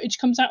eventually footage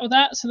comes out of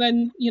that. So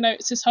then, you know,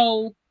 it's this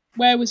whole,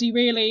 where was he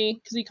really,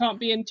 because he can't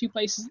be in two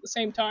places at the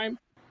same time.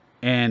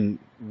 And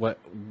what,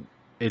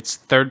 it's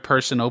third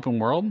person open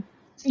world?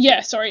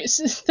 Yeah, sorry, it's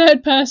a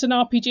third person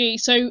RPG.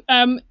 So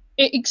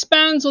it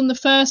expands on the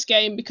first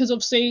game because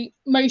obviously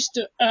most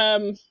of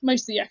the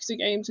Yakuza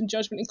games, and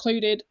Judgment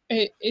included,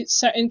 it's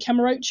set in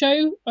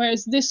Kamurocho,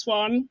 whereas this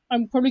one,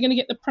 I'm probably going to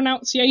get the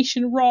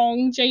pronunciation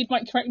wrong, Jade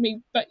might correct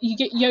me, but you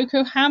get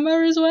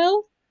Yokohama as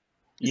well?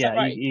 Is that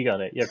right? You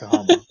got it,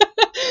 Yokohama.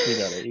 You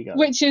got it.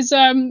 Which is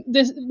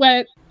this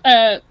where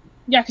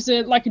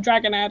Yakuza Like a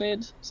Dragon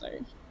added, so...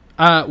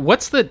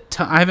 What's the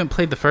I haven't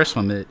played the first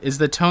one. Is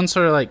the tone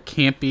sort of like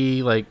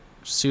campy, like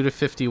Suda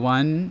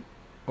 51,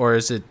 or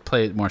is it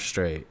played more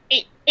straight?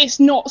 It's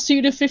not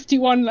Suda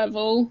 51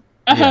 level.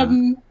 Yeah. I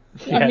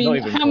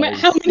mean, how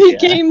many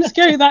games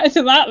go to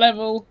that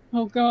level?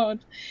 Oh god.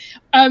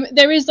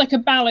 There is like a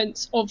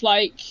balance of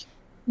like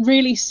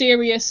really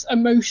serious,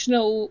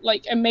 emotional,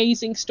 like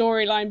amazing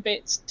storyline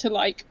bits to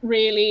like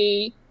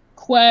really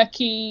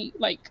quirky,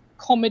 like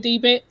comedy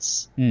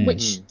bits,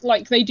 which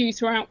like they do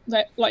throughout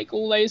like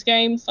all those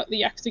games, like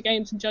the Yakuza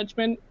games and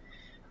Judgment,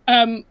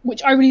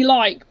 which I really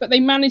like, but they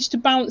manage to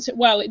balance it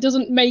well. It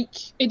doesn't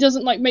make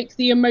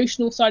the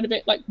emotional side of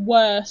it like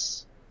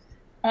worse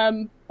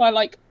by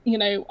like, you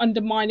know,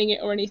 undermining it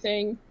or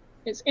anything.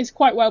 It's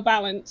quite well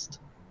balanced.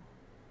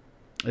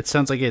 It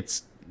sounds like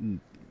it's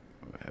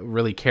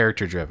really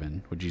character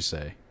driven, would you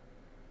say?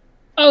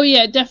 Oh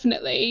yeah,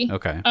 definitely.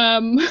 Okay.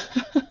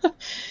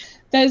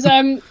 There's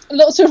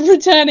lots of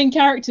returning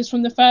characters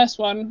from the first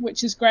one,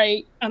 which is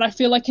great, and I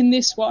feel like in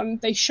this one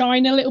they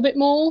shine a little bit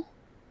more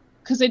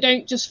because they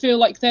don't just feel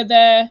like they're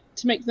there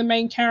to make the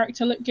main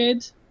character look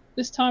good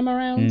this time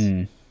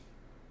around.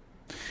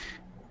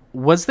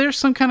 Was there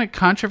some kind of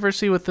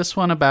controversy with this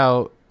one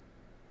about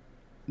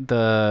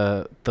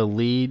the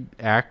lead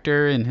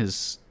actor and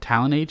his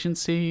talent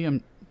agency?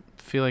 I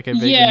feel like I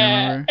vaguely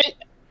remember.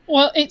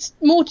 Well, it's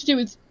more to do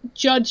with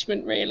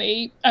Judgment,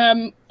 really.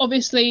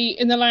 Obviously,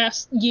 in the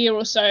last year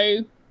or so,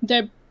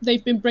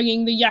 they've been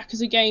bringing the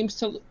Yakuza games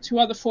to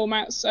other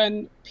formats,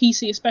 and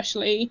PC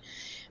especially.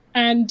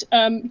 And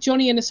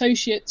Johnny and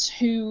Associates,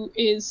 who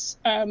is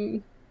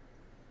I'm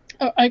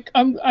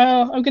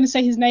going to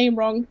say his name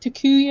wrong.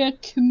 Takuya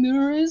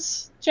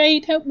Kimura's.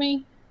 Jade, help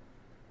me.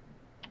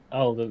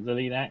 Oh, the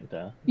lead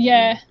actor.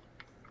 Yeah.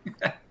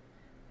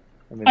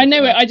 I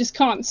know it. I just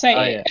can't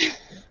say it. Yeah.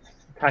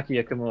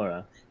 Takuya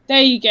Kimura.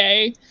 There you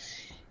go.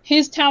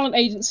 His talent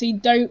agency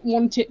don't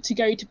want it to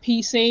go to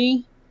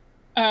PC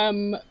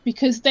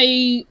because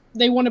they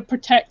want to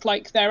protect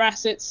like their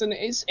assets, and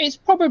it's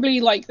probably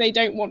like they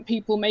don't want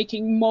people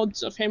making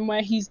mods of him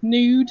where he's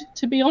nude,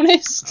 to be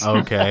honest.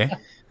 Okay.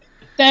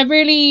 They're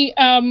really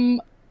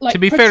like, to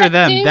be fair to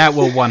them, that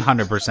will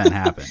 100%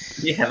 happen.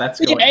 Yeah, that's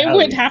going it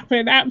would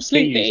happen,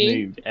 absolutely. He is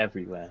nude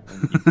everywhere.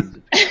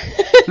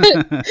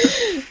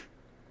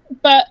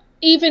 But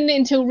even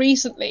until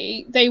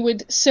recently, they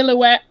would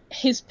silhouette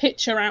his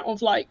picture out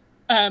of like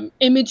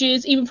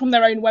images, even from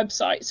their own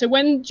website. So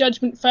when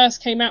Judgment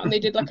first came out and they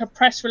did like a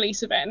press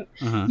release event,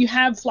 you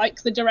have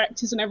like the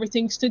directors and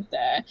everything stood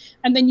there,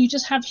 and then you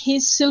just have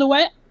his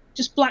silhouette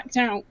just blacked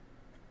out.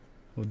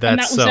 and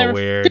That's that was their so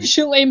weird.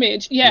 official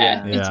image.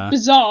 Yeah, Yeah. it's Yeah.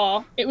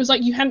 bizarre. It was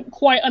like you hadn't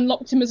quite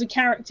unlocked him as a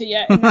character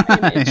yet in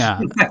that image.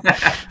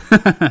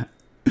 Yeah.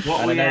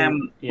 What I we don't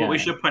know, what we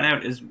yeah. should point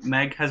out is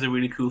Meg has a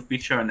really cool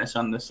feature on this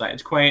site.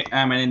 It's quite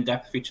an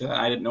in-depth feature that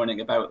I didn't know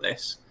anything about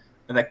this.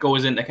 That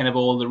goes into kind of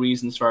all the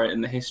reasons for it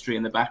and the history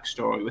and the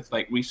backstory with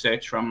like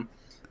research from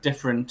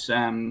different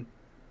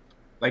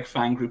like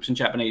fan groups and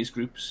Japanese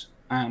groups.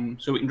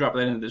 So we can drop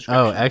that in the description.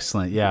 Oh,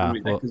 excellent. Yeah.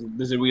 Read that, Well, 'cause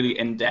there's a really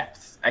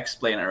in-depth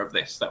explainer of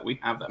this that we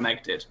have that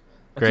Meg did.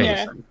 Great.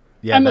 Yeah.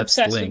 yeah, I'm that's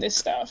obsessed linked. with this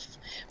stuff.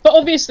 But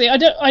obviously, I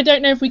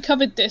don't know if we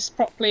covered this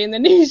properly in the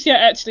news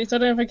yet. Actually, so I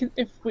don't know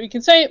if we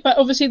can say it. But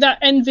obviously,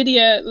 that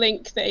Nvidia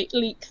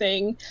leak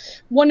thing,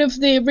 one of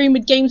the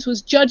rumored games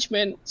was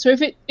Judgment. So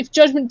if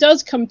Judgment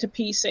does come to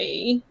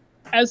PC,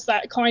 as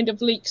that kind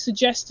of leak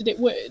suggested it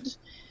would,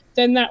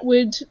 then that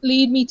would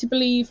lead me to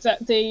believe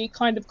that the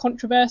kind of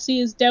controversy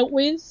is dealt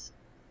with,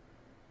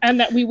 and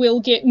that we will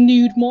get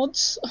nude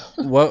mods.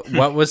 What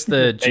was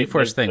the They-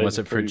 GeForce thing? they've Was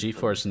it for improved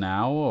them. GeForce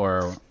Now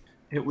or?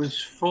 It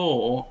was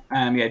for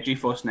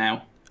GeForce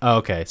Now. Oh,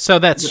 okay, so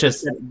that's But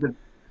just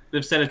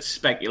they've said it's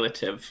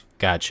speculative.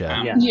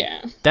 gotcha. Yeah.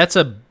 Yeah. That's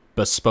a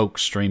bespoke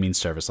streaming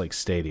service like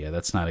Stadia.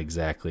 That's not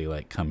exactly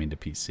like coming to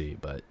PC,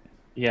 but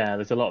Yeah,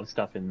 there's a lot of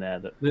stuff in there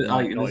that There's-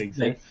 might not there's, exist.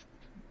 like,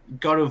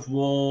 God of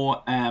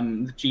War,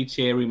 the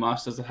GTA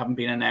remasters that haven't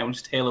been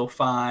announced, Halo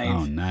 5,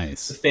 oh, the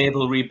nice.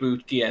 Fable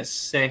reboot, Gears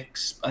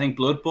 6. I think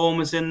Bloodborne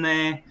was in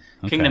there.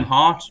 Okay. Kingdom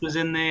Hearts was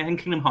in there. I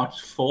think Kingdom Hearts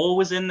 4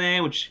 was in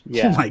there, which Oh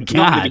Yeah. my is not going to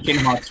god! be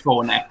Kingdom Hearts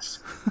 4 next.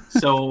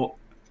 So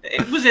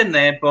it was in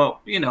there, but,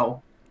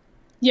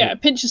 Yeah,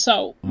 pinch of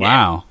salt.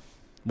 Wow.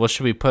 Well,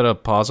 should we put a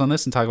pause on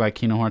this and talk about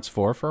Kingdom Hearts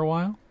 4 for a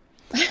while?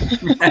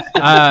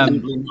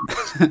 Um,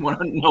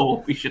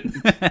 no, we shouldn't.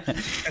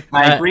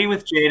 I agree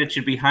with Jade. It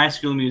should be High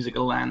School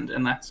Musical Land,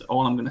 and that's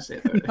all I'm going to say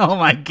about it. Oh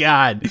my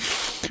god!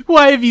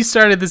 Why have you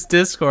started this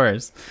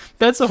discourse?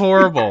 That's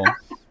horrible.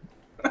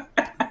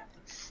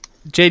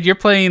 Jade, you're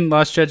playing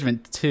Lost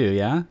Judgment too,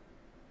 yeah?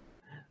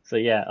 So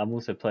yeah, I'm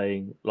also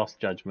playing Lost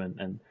Judgment,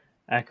 and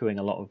echoing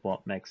a lot of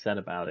what Meg said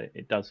about it.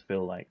 It does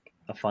feel like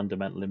a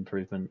fundamental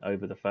improvement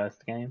over the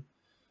first game,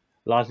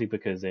 largely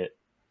because it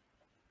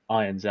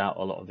irons out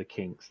a lot of the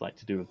kinks, like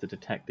to do with the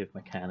detective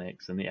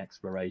mechanics and the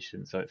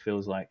exploration. So it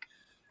feels like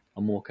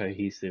a more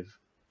cohesive,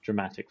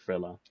 dramatic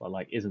thriller, but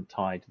like isn't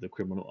tied to the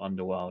criminal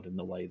underworld in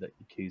the way that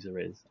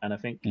Yakuza is. And I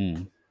think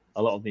Mm.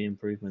 a lot of the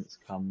improvements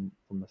come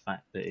from the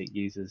fact that it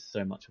uses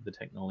so much of the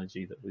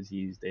technology that was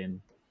used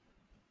in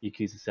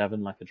Yakuza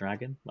 7, Like a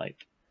Dragon.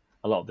 Like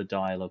a lot of the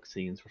dialogue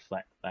scenes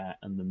reflect that,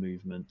 and the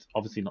movement.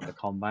 Obviously not the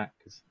combat,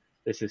 because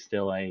this is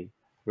still a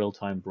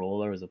real-time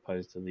brawler as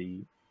opposed to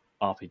the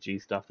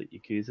RPG stuff that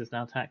Yakuza is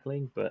now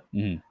tackling. But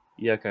Mhm.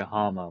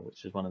 Yokohama,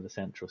 which is one of the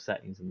central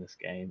settings in this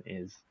game,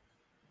 is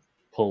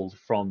pulled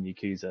from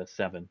Yakuza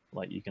 7.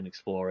 Like you can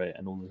explore it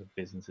and all of the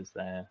businesses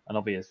there. And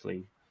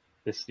obviously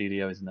this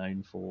studio is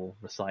known for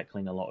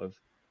recycling a lot of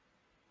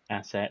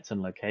assets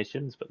and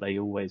locations, but they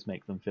always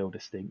make them feel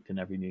distinct in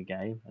every new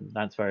game. And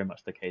that's very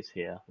much the case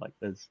here. Like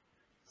there's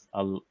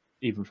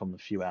even from the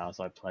few hours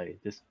I've played,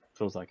 this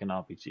feels like an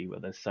RPG where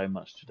there's so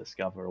much to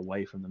discover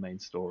away from the main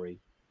story.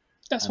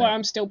 That's I why know.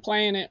 I'm still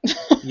playing it.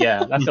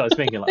 Yeah, that's what I was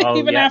thinking. Like, oh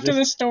Even yeah, after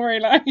the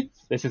storyline.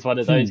 this is one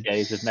of those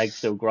games if Meg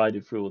still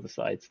grinded through all the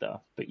side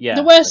stuff. But yeah,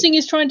 The worst like, thing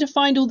is trying to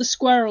find all the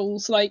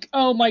squirrels. Like,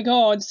 oh my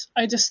god,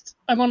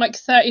 I'm on like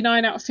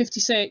 39 out of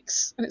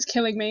 56, and it's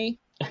killing me.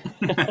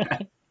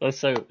 that's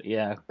so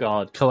yeah,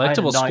 God. I had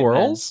a Collectible nightmare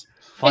squirrels?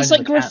 finding It's like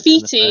the cats in the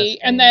graffiti, first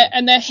and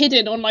game. they're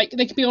hidden on like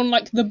they could be on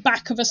like the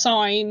back of a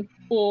sign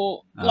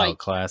or Oh, like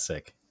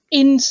classic.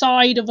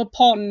 inside of a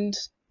pond.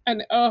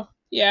 And oh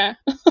yeah,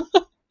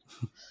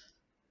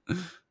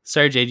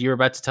 Sorry, Jade, you were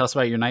about to tell us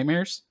about your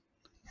nightmares?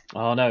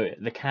 Oh no,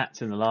 the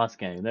cats in the last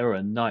game, they were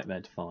a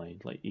nightmare to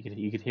find. Like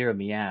you could hear a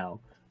meow,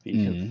 but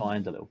you couldn't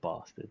find the little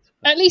bastards.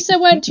 at least there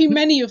weren't too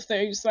many of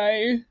those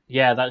though.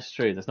 Yeah, that's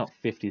true. There's not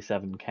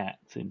 57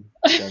 cats in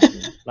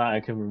Judgment that I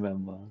can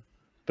remember.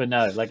 But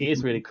no, like it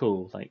is really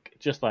cool. Like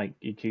just like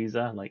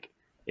Yakuza, like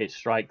it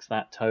strikes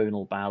that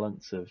tonal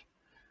balance of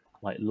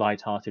like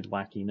light-hearted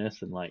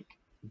wackiness and like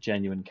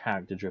genuine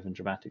character-driven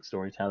dramatic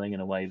storytelling in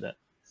a way that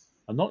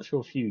I'm not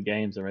sure few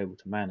games are able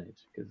to manage,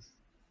 because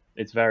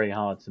it's very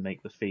hard to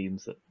make the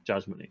themes that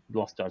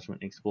Lost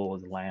Judgment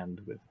explores land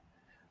with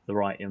the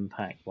right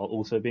impact while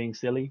also being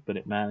silly, but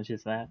it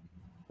manages that.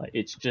 Like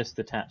it's just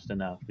detached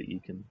enough that you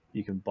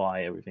can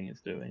buy everything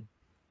it's doing.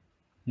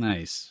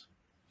 Nice.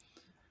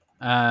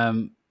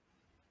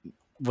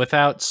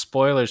 Without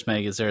spoilers,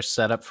 Meg, is there a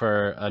setup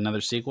for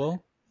another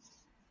sequel?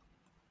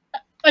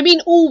 I mean,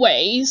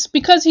 always,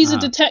 because he's a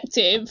Uh-huh.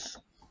 detective,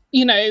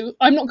 you know,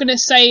 I'm not going to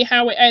say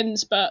how it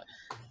ends, but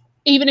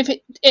even if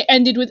it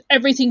ended with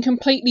everything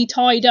completely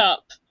tied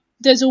up,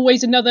 there's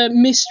always another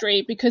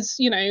mystery because,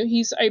 you know,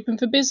 he's open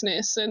for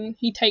business and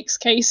he takes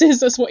cases.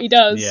 That's what he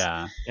does.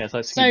 Yeah. Yeah, it's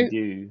like So-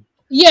 Scooby-Doo.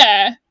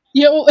 Yeah.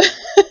 You're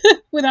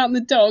without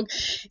the dog,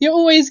 you're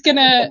always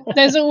gonna.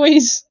 There's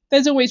always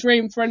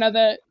room for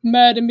another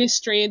murder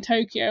mystery in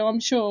Tokyo. I'm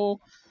sure.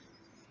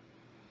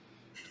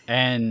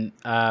 And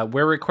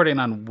we're recording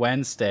on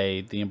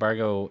Wednesday. The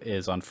embargo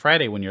is on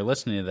Friday when you're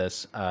listening to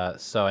this.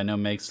 So I know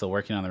Meg's still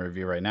working on the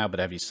review right now, but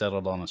have you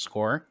settled on a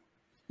score?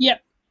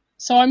 Yep.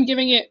 So I'm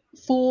giving it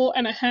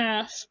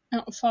 4.5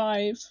 out of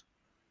 5.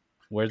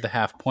 Where'd the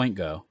half point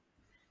go?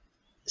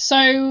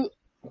 So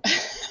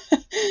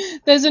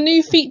there's a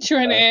new feature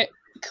in it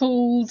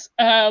called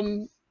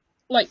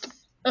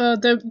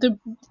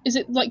is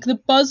it like the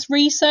Buzz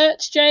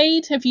research,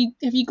 Jade? Have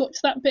you got to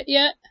that bit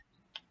yet?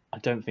 I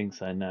don't think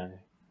so. No.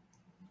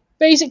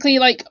 Basically,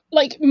 like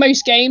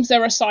most games,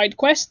 there are side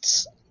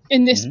quests.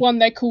 In this one,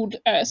 they're called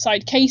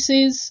side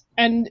cases,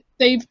 and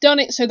they've done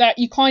it so that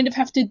you kind of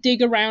have to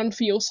dig around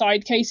for your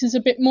side cases a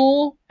bit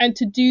more. And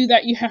to do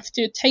that, you have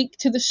to take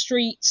to the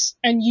streets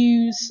and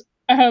use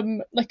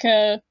like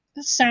a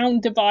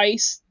sound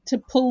device to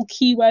pull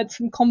keywords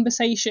from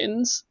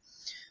conversations,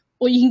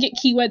 or you can get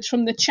keywords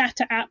from the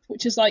Chatter app,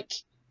 which is like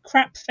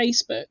crap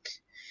Facebook.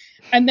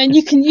 And then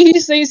you can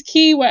use those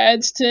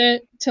keywords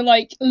to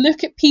like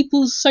look at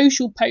people's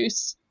social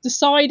posts,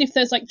 decide if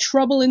there's like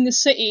trouble in the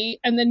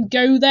city, and then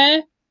go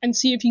there and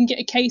see if you can get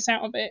a case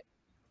out of it.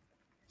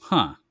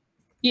 Huh.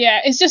 Yeah,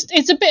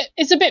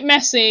 it's a bit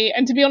messy,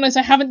 and to be honest,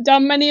 I haven't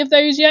done many of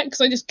those yet because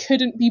I just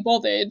couldn't be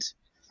bothered.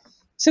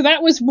 So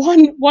that was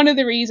one of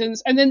the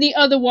reasons, and then the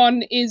other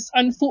one is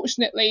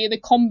unfortunately the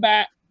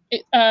combat.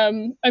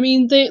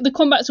 The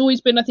combat's always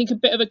been, I think, a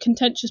bit of a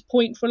contentious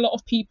point for a lot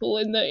of people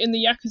in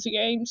the Yakuza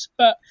games,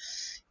 but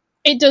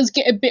it does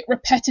get a bit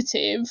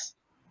repetitive,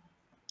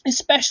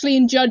 especially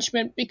in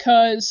Judgment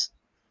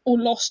or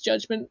Lost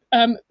Judgment,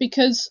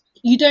 because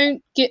you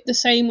don't get the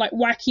same like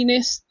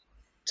wackiness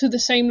to the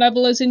same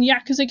level as in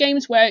Yakuza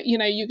games, where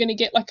you're going to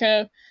get like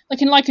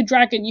in Like a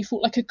Dragon, you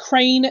fought like a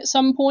crane at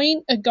some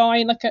point, a guy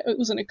in it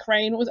wasn't a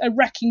crane, it was a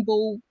wrecking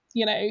ball,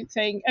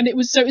 thing, and it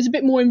was a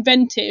bit more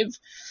inventive.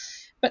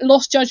 But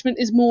Lost Judgment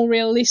is more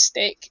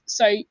realistic,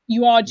 so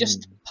you are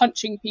just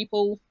punching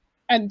people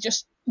and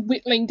just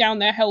whittling down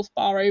their health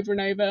bar over and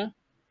over.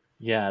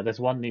 Yeah, there's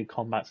one new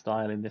combat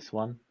style in this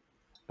one.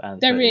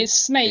 There is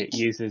Snake.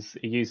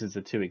 It uses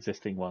the two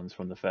existing ones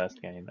from the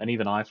first game, and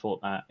even I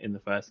thought that in the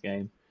first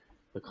game.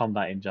 The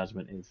combat in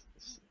Judgment is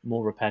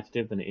more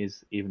repetitive than it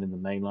is even in the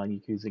mainline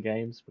Yakuza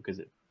games, because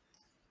it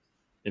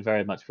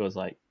very much feels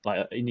like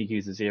in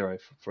Yakuza 0,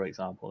 for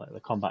example, like the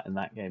combat in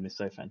that game is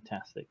so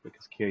fantastic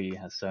because Kiryu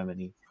has so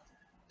many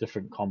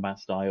different combat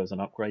styles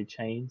and upgrade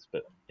chains,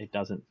 but it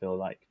doesn't feel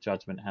like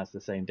Judgment has the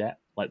same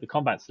depth. Like, the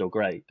combat's still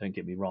great, don't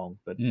get me wrong,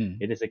 but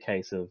it is a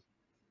case of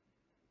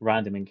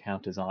random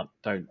encounters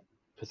don't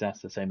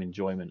possess the same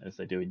enjoyment as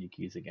they do in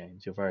Yakuza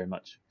games. You're very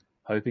much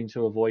hoping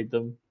to avoid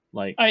them.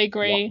 Like, I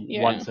agree.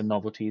 Once a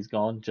novelty's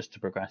gone, just to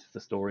progress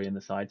the story and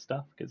the side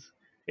stuff, because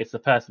it's the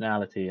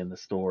personality and the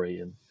story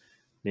and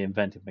the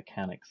inventive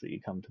mechanics that you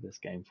come to this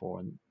game for,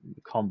 and the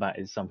combat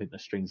is something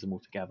that strings them all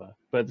together.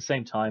 But at the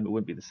same time, it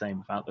wouldn't be the same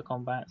without the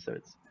combat, so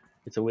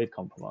it's a weird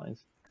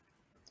compromise.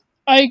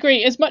 I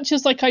agree. As much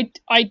as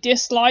I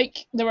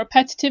dislike the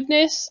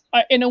repetitiveness,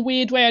 in a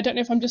weird way, I don't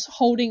know if I'm just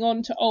holding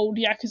on to old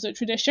Yakuza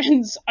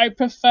traditions, I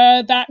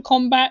prefer that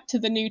combat to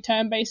the new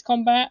turn-based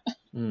combat.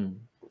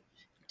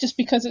 Just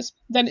because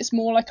it's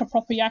more like a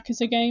proper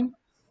Yakuza game.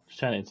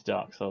 Turn it into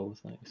Dark Souls.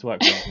 It's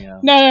worked for everything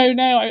else. No,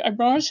 I'm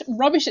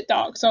rubbish at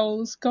Dark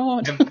Souls.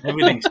 God.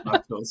 Everything's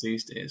Dark Souls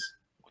these days.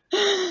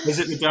 Is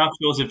it the Dark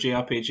Souls of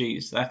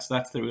JRPGs?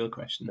 That's the real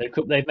question.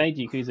 They've made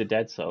Yakuza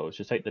Dead Souls.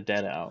 Just take the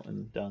dead out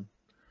and done.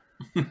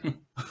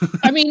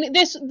 I mean,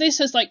 this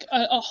has like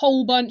a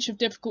whole bunch of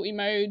difficulty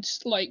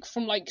modes, like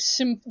from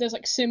there's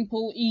like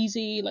simple,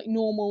 easy, like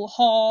normal,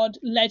 hard,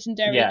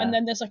 legendary, and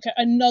then there's like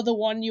another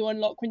one you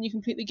unlock when you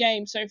complete the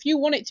game. So if you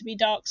want it to be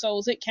Dark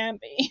Souls, it can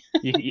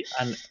be.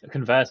 And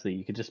conversely,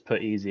 you could just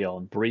put easy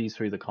on, breeze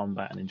through the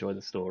combat, and enjoy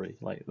the story.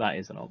 Like, that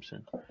is an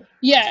option.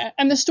 Yeah,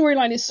 and the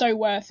storyline is so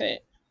worth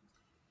it.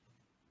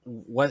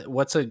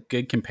 What's a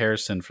good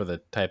comparison for the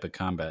type of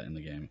combat in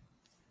the game?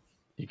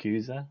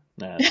 Yakuza?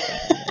 No,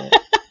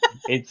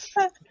 it's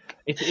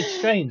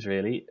strange,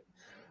 really.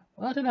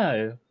 I don't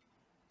know.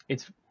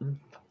 It's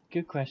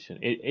good question.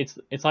 It's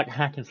like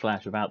hack and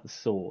slash without the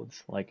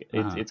swords. Like,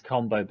 it's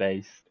combo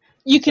based.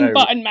 You can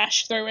button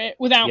mash through it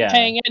without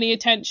paying any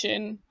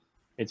attention.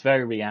 It's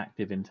very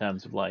reactive in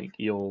terms of, like,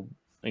 you're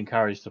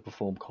encouraged to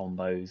perform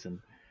combos, and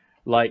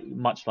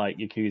much like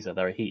Yakuza,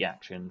 there are heat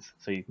actions,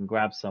 so you can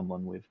grab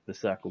someone with the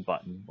circle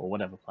button or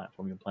whatever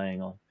platform you're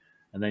playing on,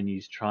 and then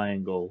use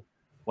triangle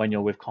when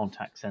you're with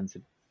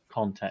context-sensitive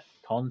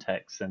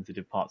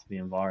parts of the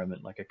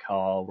environment, like a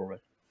car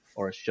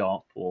or a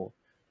shop or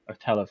a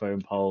telephone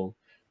pole,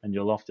 and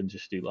you'll often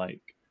just do like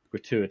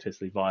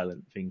gratuitously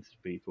violent things to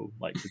people,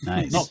 like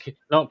to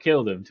not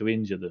kill them, to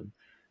injure them.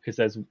 Because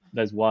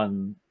there's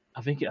one,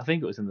 I think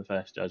it was in the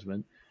first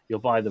Judgment. You're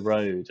by the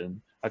road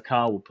and a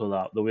car will pull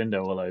up, the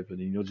window will open,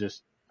 and you'll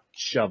just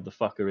shove the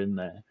fucker in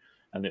there,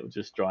 and it will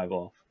just drive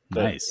off.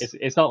 But nice.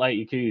 It's not like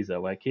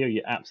Yakuza, where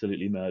Kiryu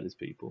absolutely murders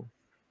people.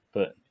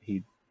 But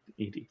he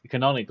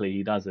canonically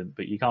he doesn't.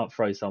 But you can't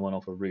throw someone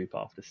off a roof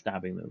after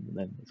stabbing them. And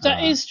then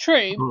that is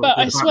true, but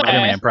I swear,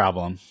 Spider-Man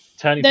problem.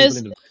 Turning people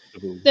into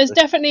there's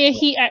definitely a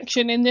heat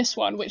action in this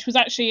one, which was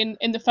actually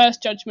in the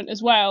first Judgment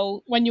as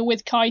well, when you're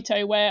with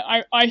Kaito, where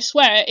I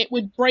swear it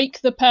would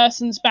break the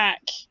person's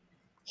back.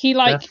 He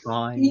like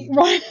right,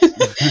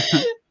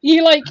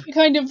 you like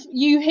kind of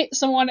you hit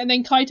someone and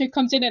then Kaito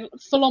comes in and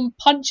full on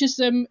punches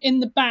them in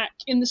the back,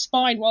 in the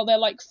spine while they're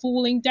like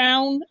falling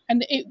down,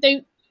 and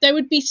there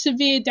would be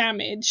severe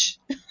damage.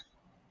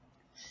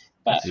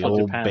 But The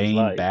old Japan's Bane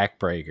like.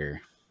 backbreaker.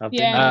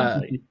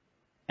 Yeah.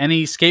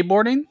 Any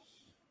skateboarding?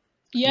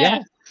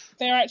 yeah,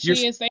 there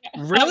actually is. They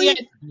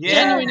Really?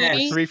 Yeah.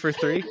 genuinely, 3 for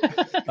 3.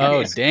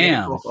 Oh,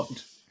 damn.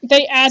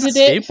 they added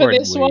it for Skateboard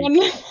this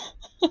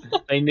week.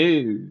 one. They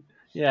knew.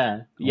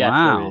 Yeah. Yes,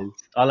 Wow. there is.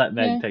 I'll let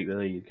Meg Yeah. take the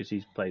lead because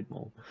she's played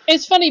more.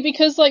 It's funny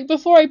because like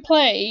before I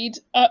played,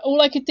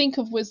 all I could think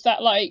of was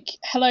that like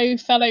 "Hello,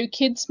 fellow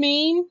kids"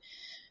 meme.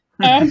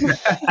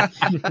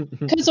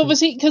 Because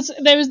obviously,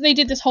 they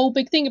did this whole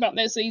big thing about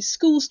there's these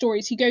school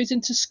stories. He goes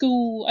into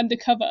school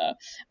undercover,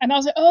 and I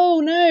was like,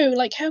 oh no,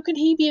 like how can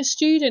he be a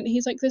student?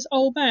 He's like this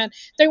old man.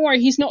 Don't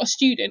worry, he's not a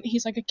student.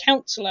 He's like a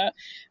counselor,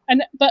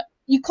 but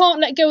you can't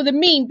let go of the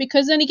meme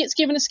because then he gets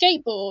given a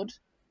skateboard.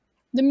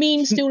 The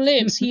meme still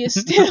lives. He is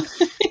still.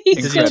 He's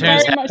Does he still turn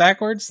his very head much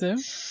backwards though?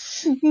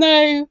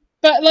 no.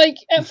 But like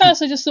at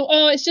first, I just thought,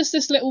 oh, it's just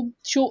this little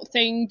short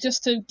thing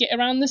just to get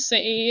around the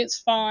city. It's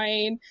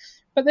fine.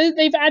 But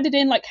they've added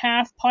in like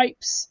half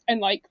pipes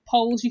and like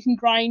poles you can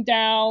grind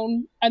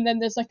down, and then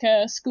there's like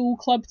a school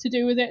club to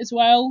do with it as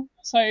well.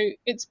 So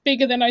it's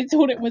bigger than I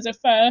thought it was at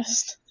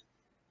first.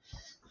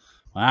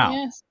 Wow.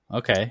 Yes.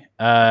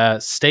 Okay.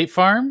 State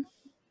Farm?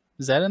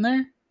 Is that in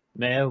there?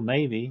 No,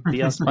 maybe.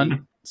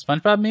 DLC.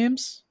 SpongeBob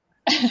memes?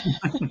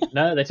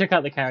 No, they took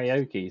out the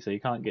karaoke, so you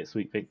can't get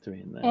Sweet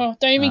Victory in there. Oh,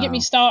 don't even get me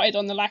Oh. started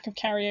on the lack of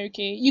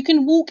karaoke. You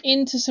can walk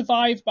into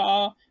Survive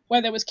Bar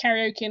where there was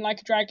karaoke in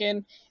Like a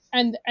Dragon,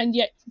 and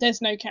yet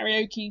there's no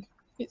karaoke.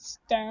 It's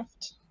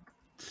daft.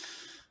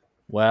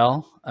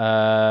 Well,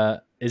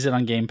 is it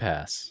on Game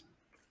Pass?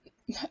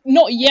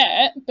 Not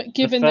yet, but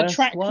given the first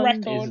track one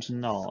record. is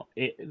not.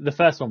 The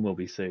first one will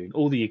be soon.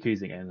 All the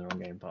Yakuza games are on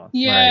Game Pass.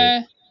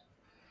 Yeah.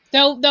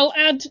 They'll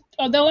add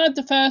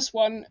the first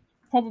one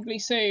probably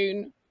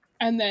soon,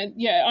 and then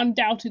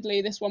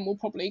undoubtedly this one will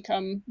probably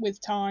come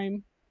with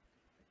time.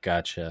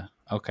 Gotcha.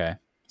 Okay.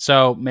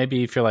 So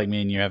maybe if you're like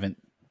me and you haven't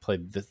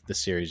played the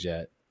series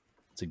yet,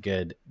 it's a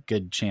good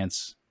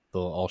chance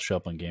they'll all show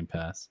up on Game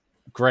Pass.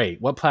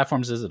 Great. What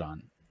platforms is it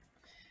on?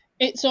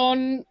 It's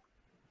on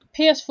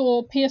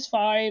PS4,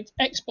 PS5,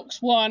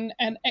 Xbox One,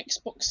 and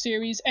Xbox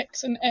Series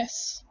X and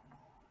S.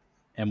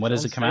 And when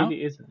does it come out?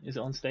 Is it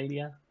on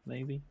Stadia?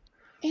 Maybe.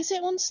 Is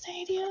it on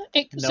Stadia?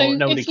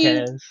 Nobody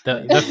cares.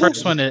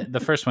 The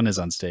first one is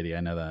on Stadia.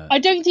 I know that. I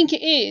don't think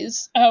it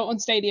is on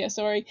Stadia.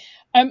 Sorry.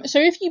 So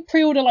if you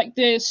pre-order like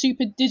the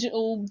Super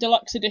Digital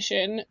Deluxe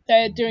Edition,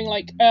 they're doing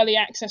like early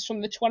access from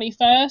the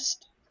 21st.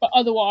 But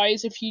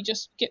otherwise, if you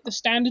just get the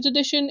standard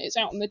edition, it's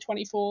out on the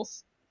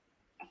 24th.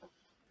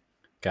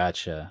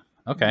 Gotcha.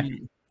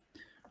 Okay.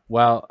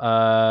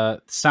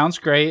 Well, sounds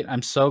great.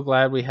 I'm so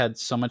glad we had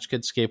so much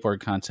good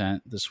skateboard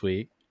content this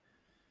week.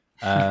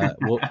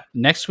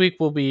 Next week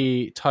we'll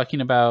be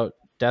talking about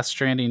Death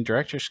Stranding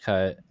Director's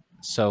Cut.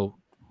 So,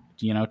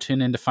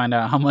 tune in to find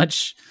out how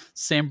much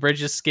Sam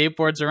Bridges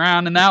skateboards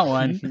around in that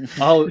one.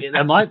 Oh,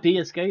 there might be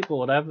a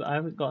skateboard. I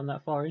haven't gotten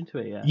that far into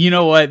it yet. You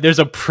know what? There's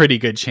a pretty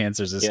good chance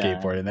there's a Yeah.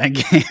 skateboard in that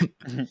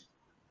game.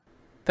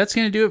 That's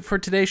going to do it for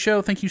today's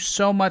show. Thank you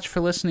so much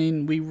for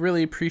listening. We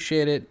really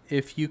appreciate it.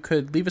 If you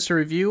could leave us a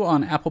review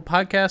on Apple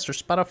Podcasts or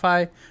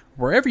Spotify,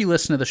 wherever you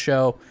listen to the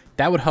show,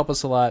 that would help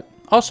us a lot.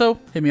 Also,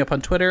 hit me up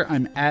on Twitter.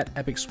 I'm at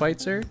Epic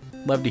Schweitzer.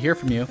 Love to hear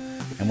from you,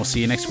 and we'll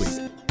see you next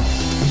week.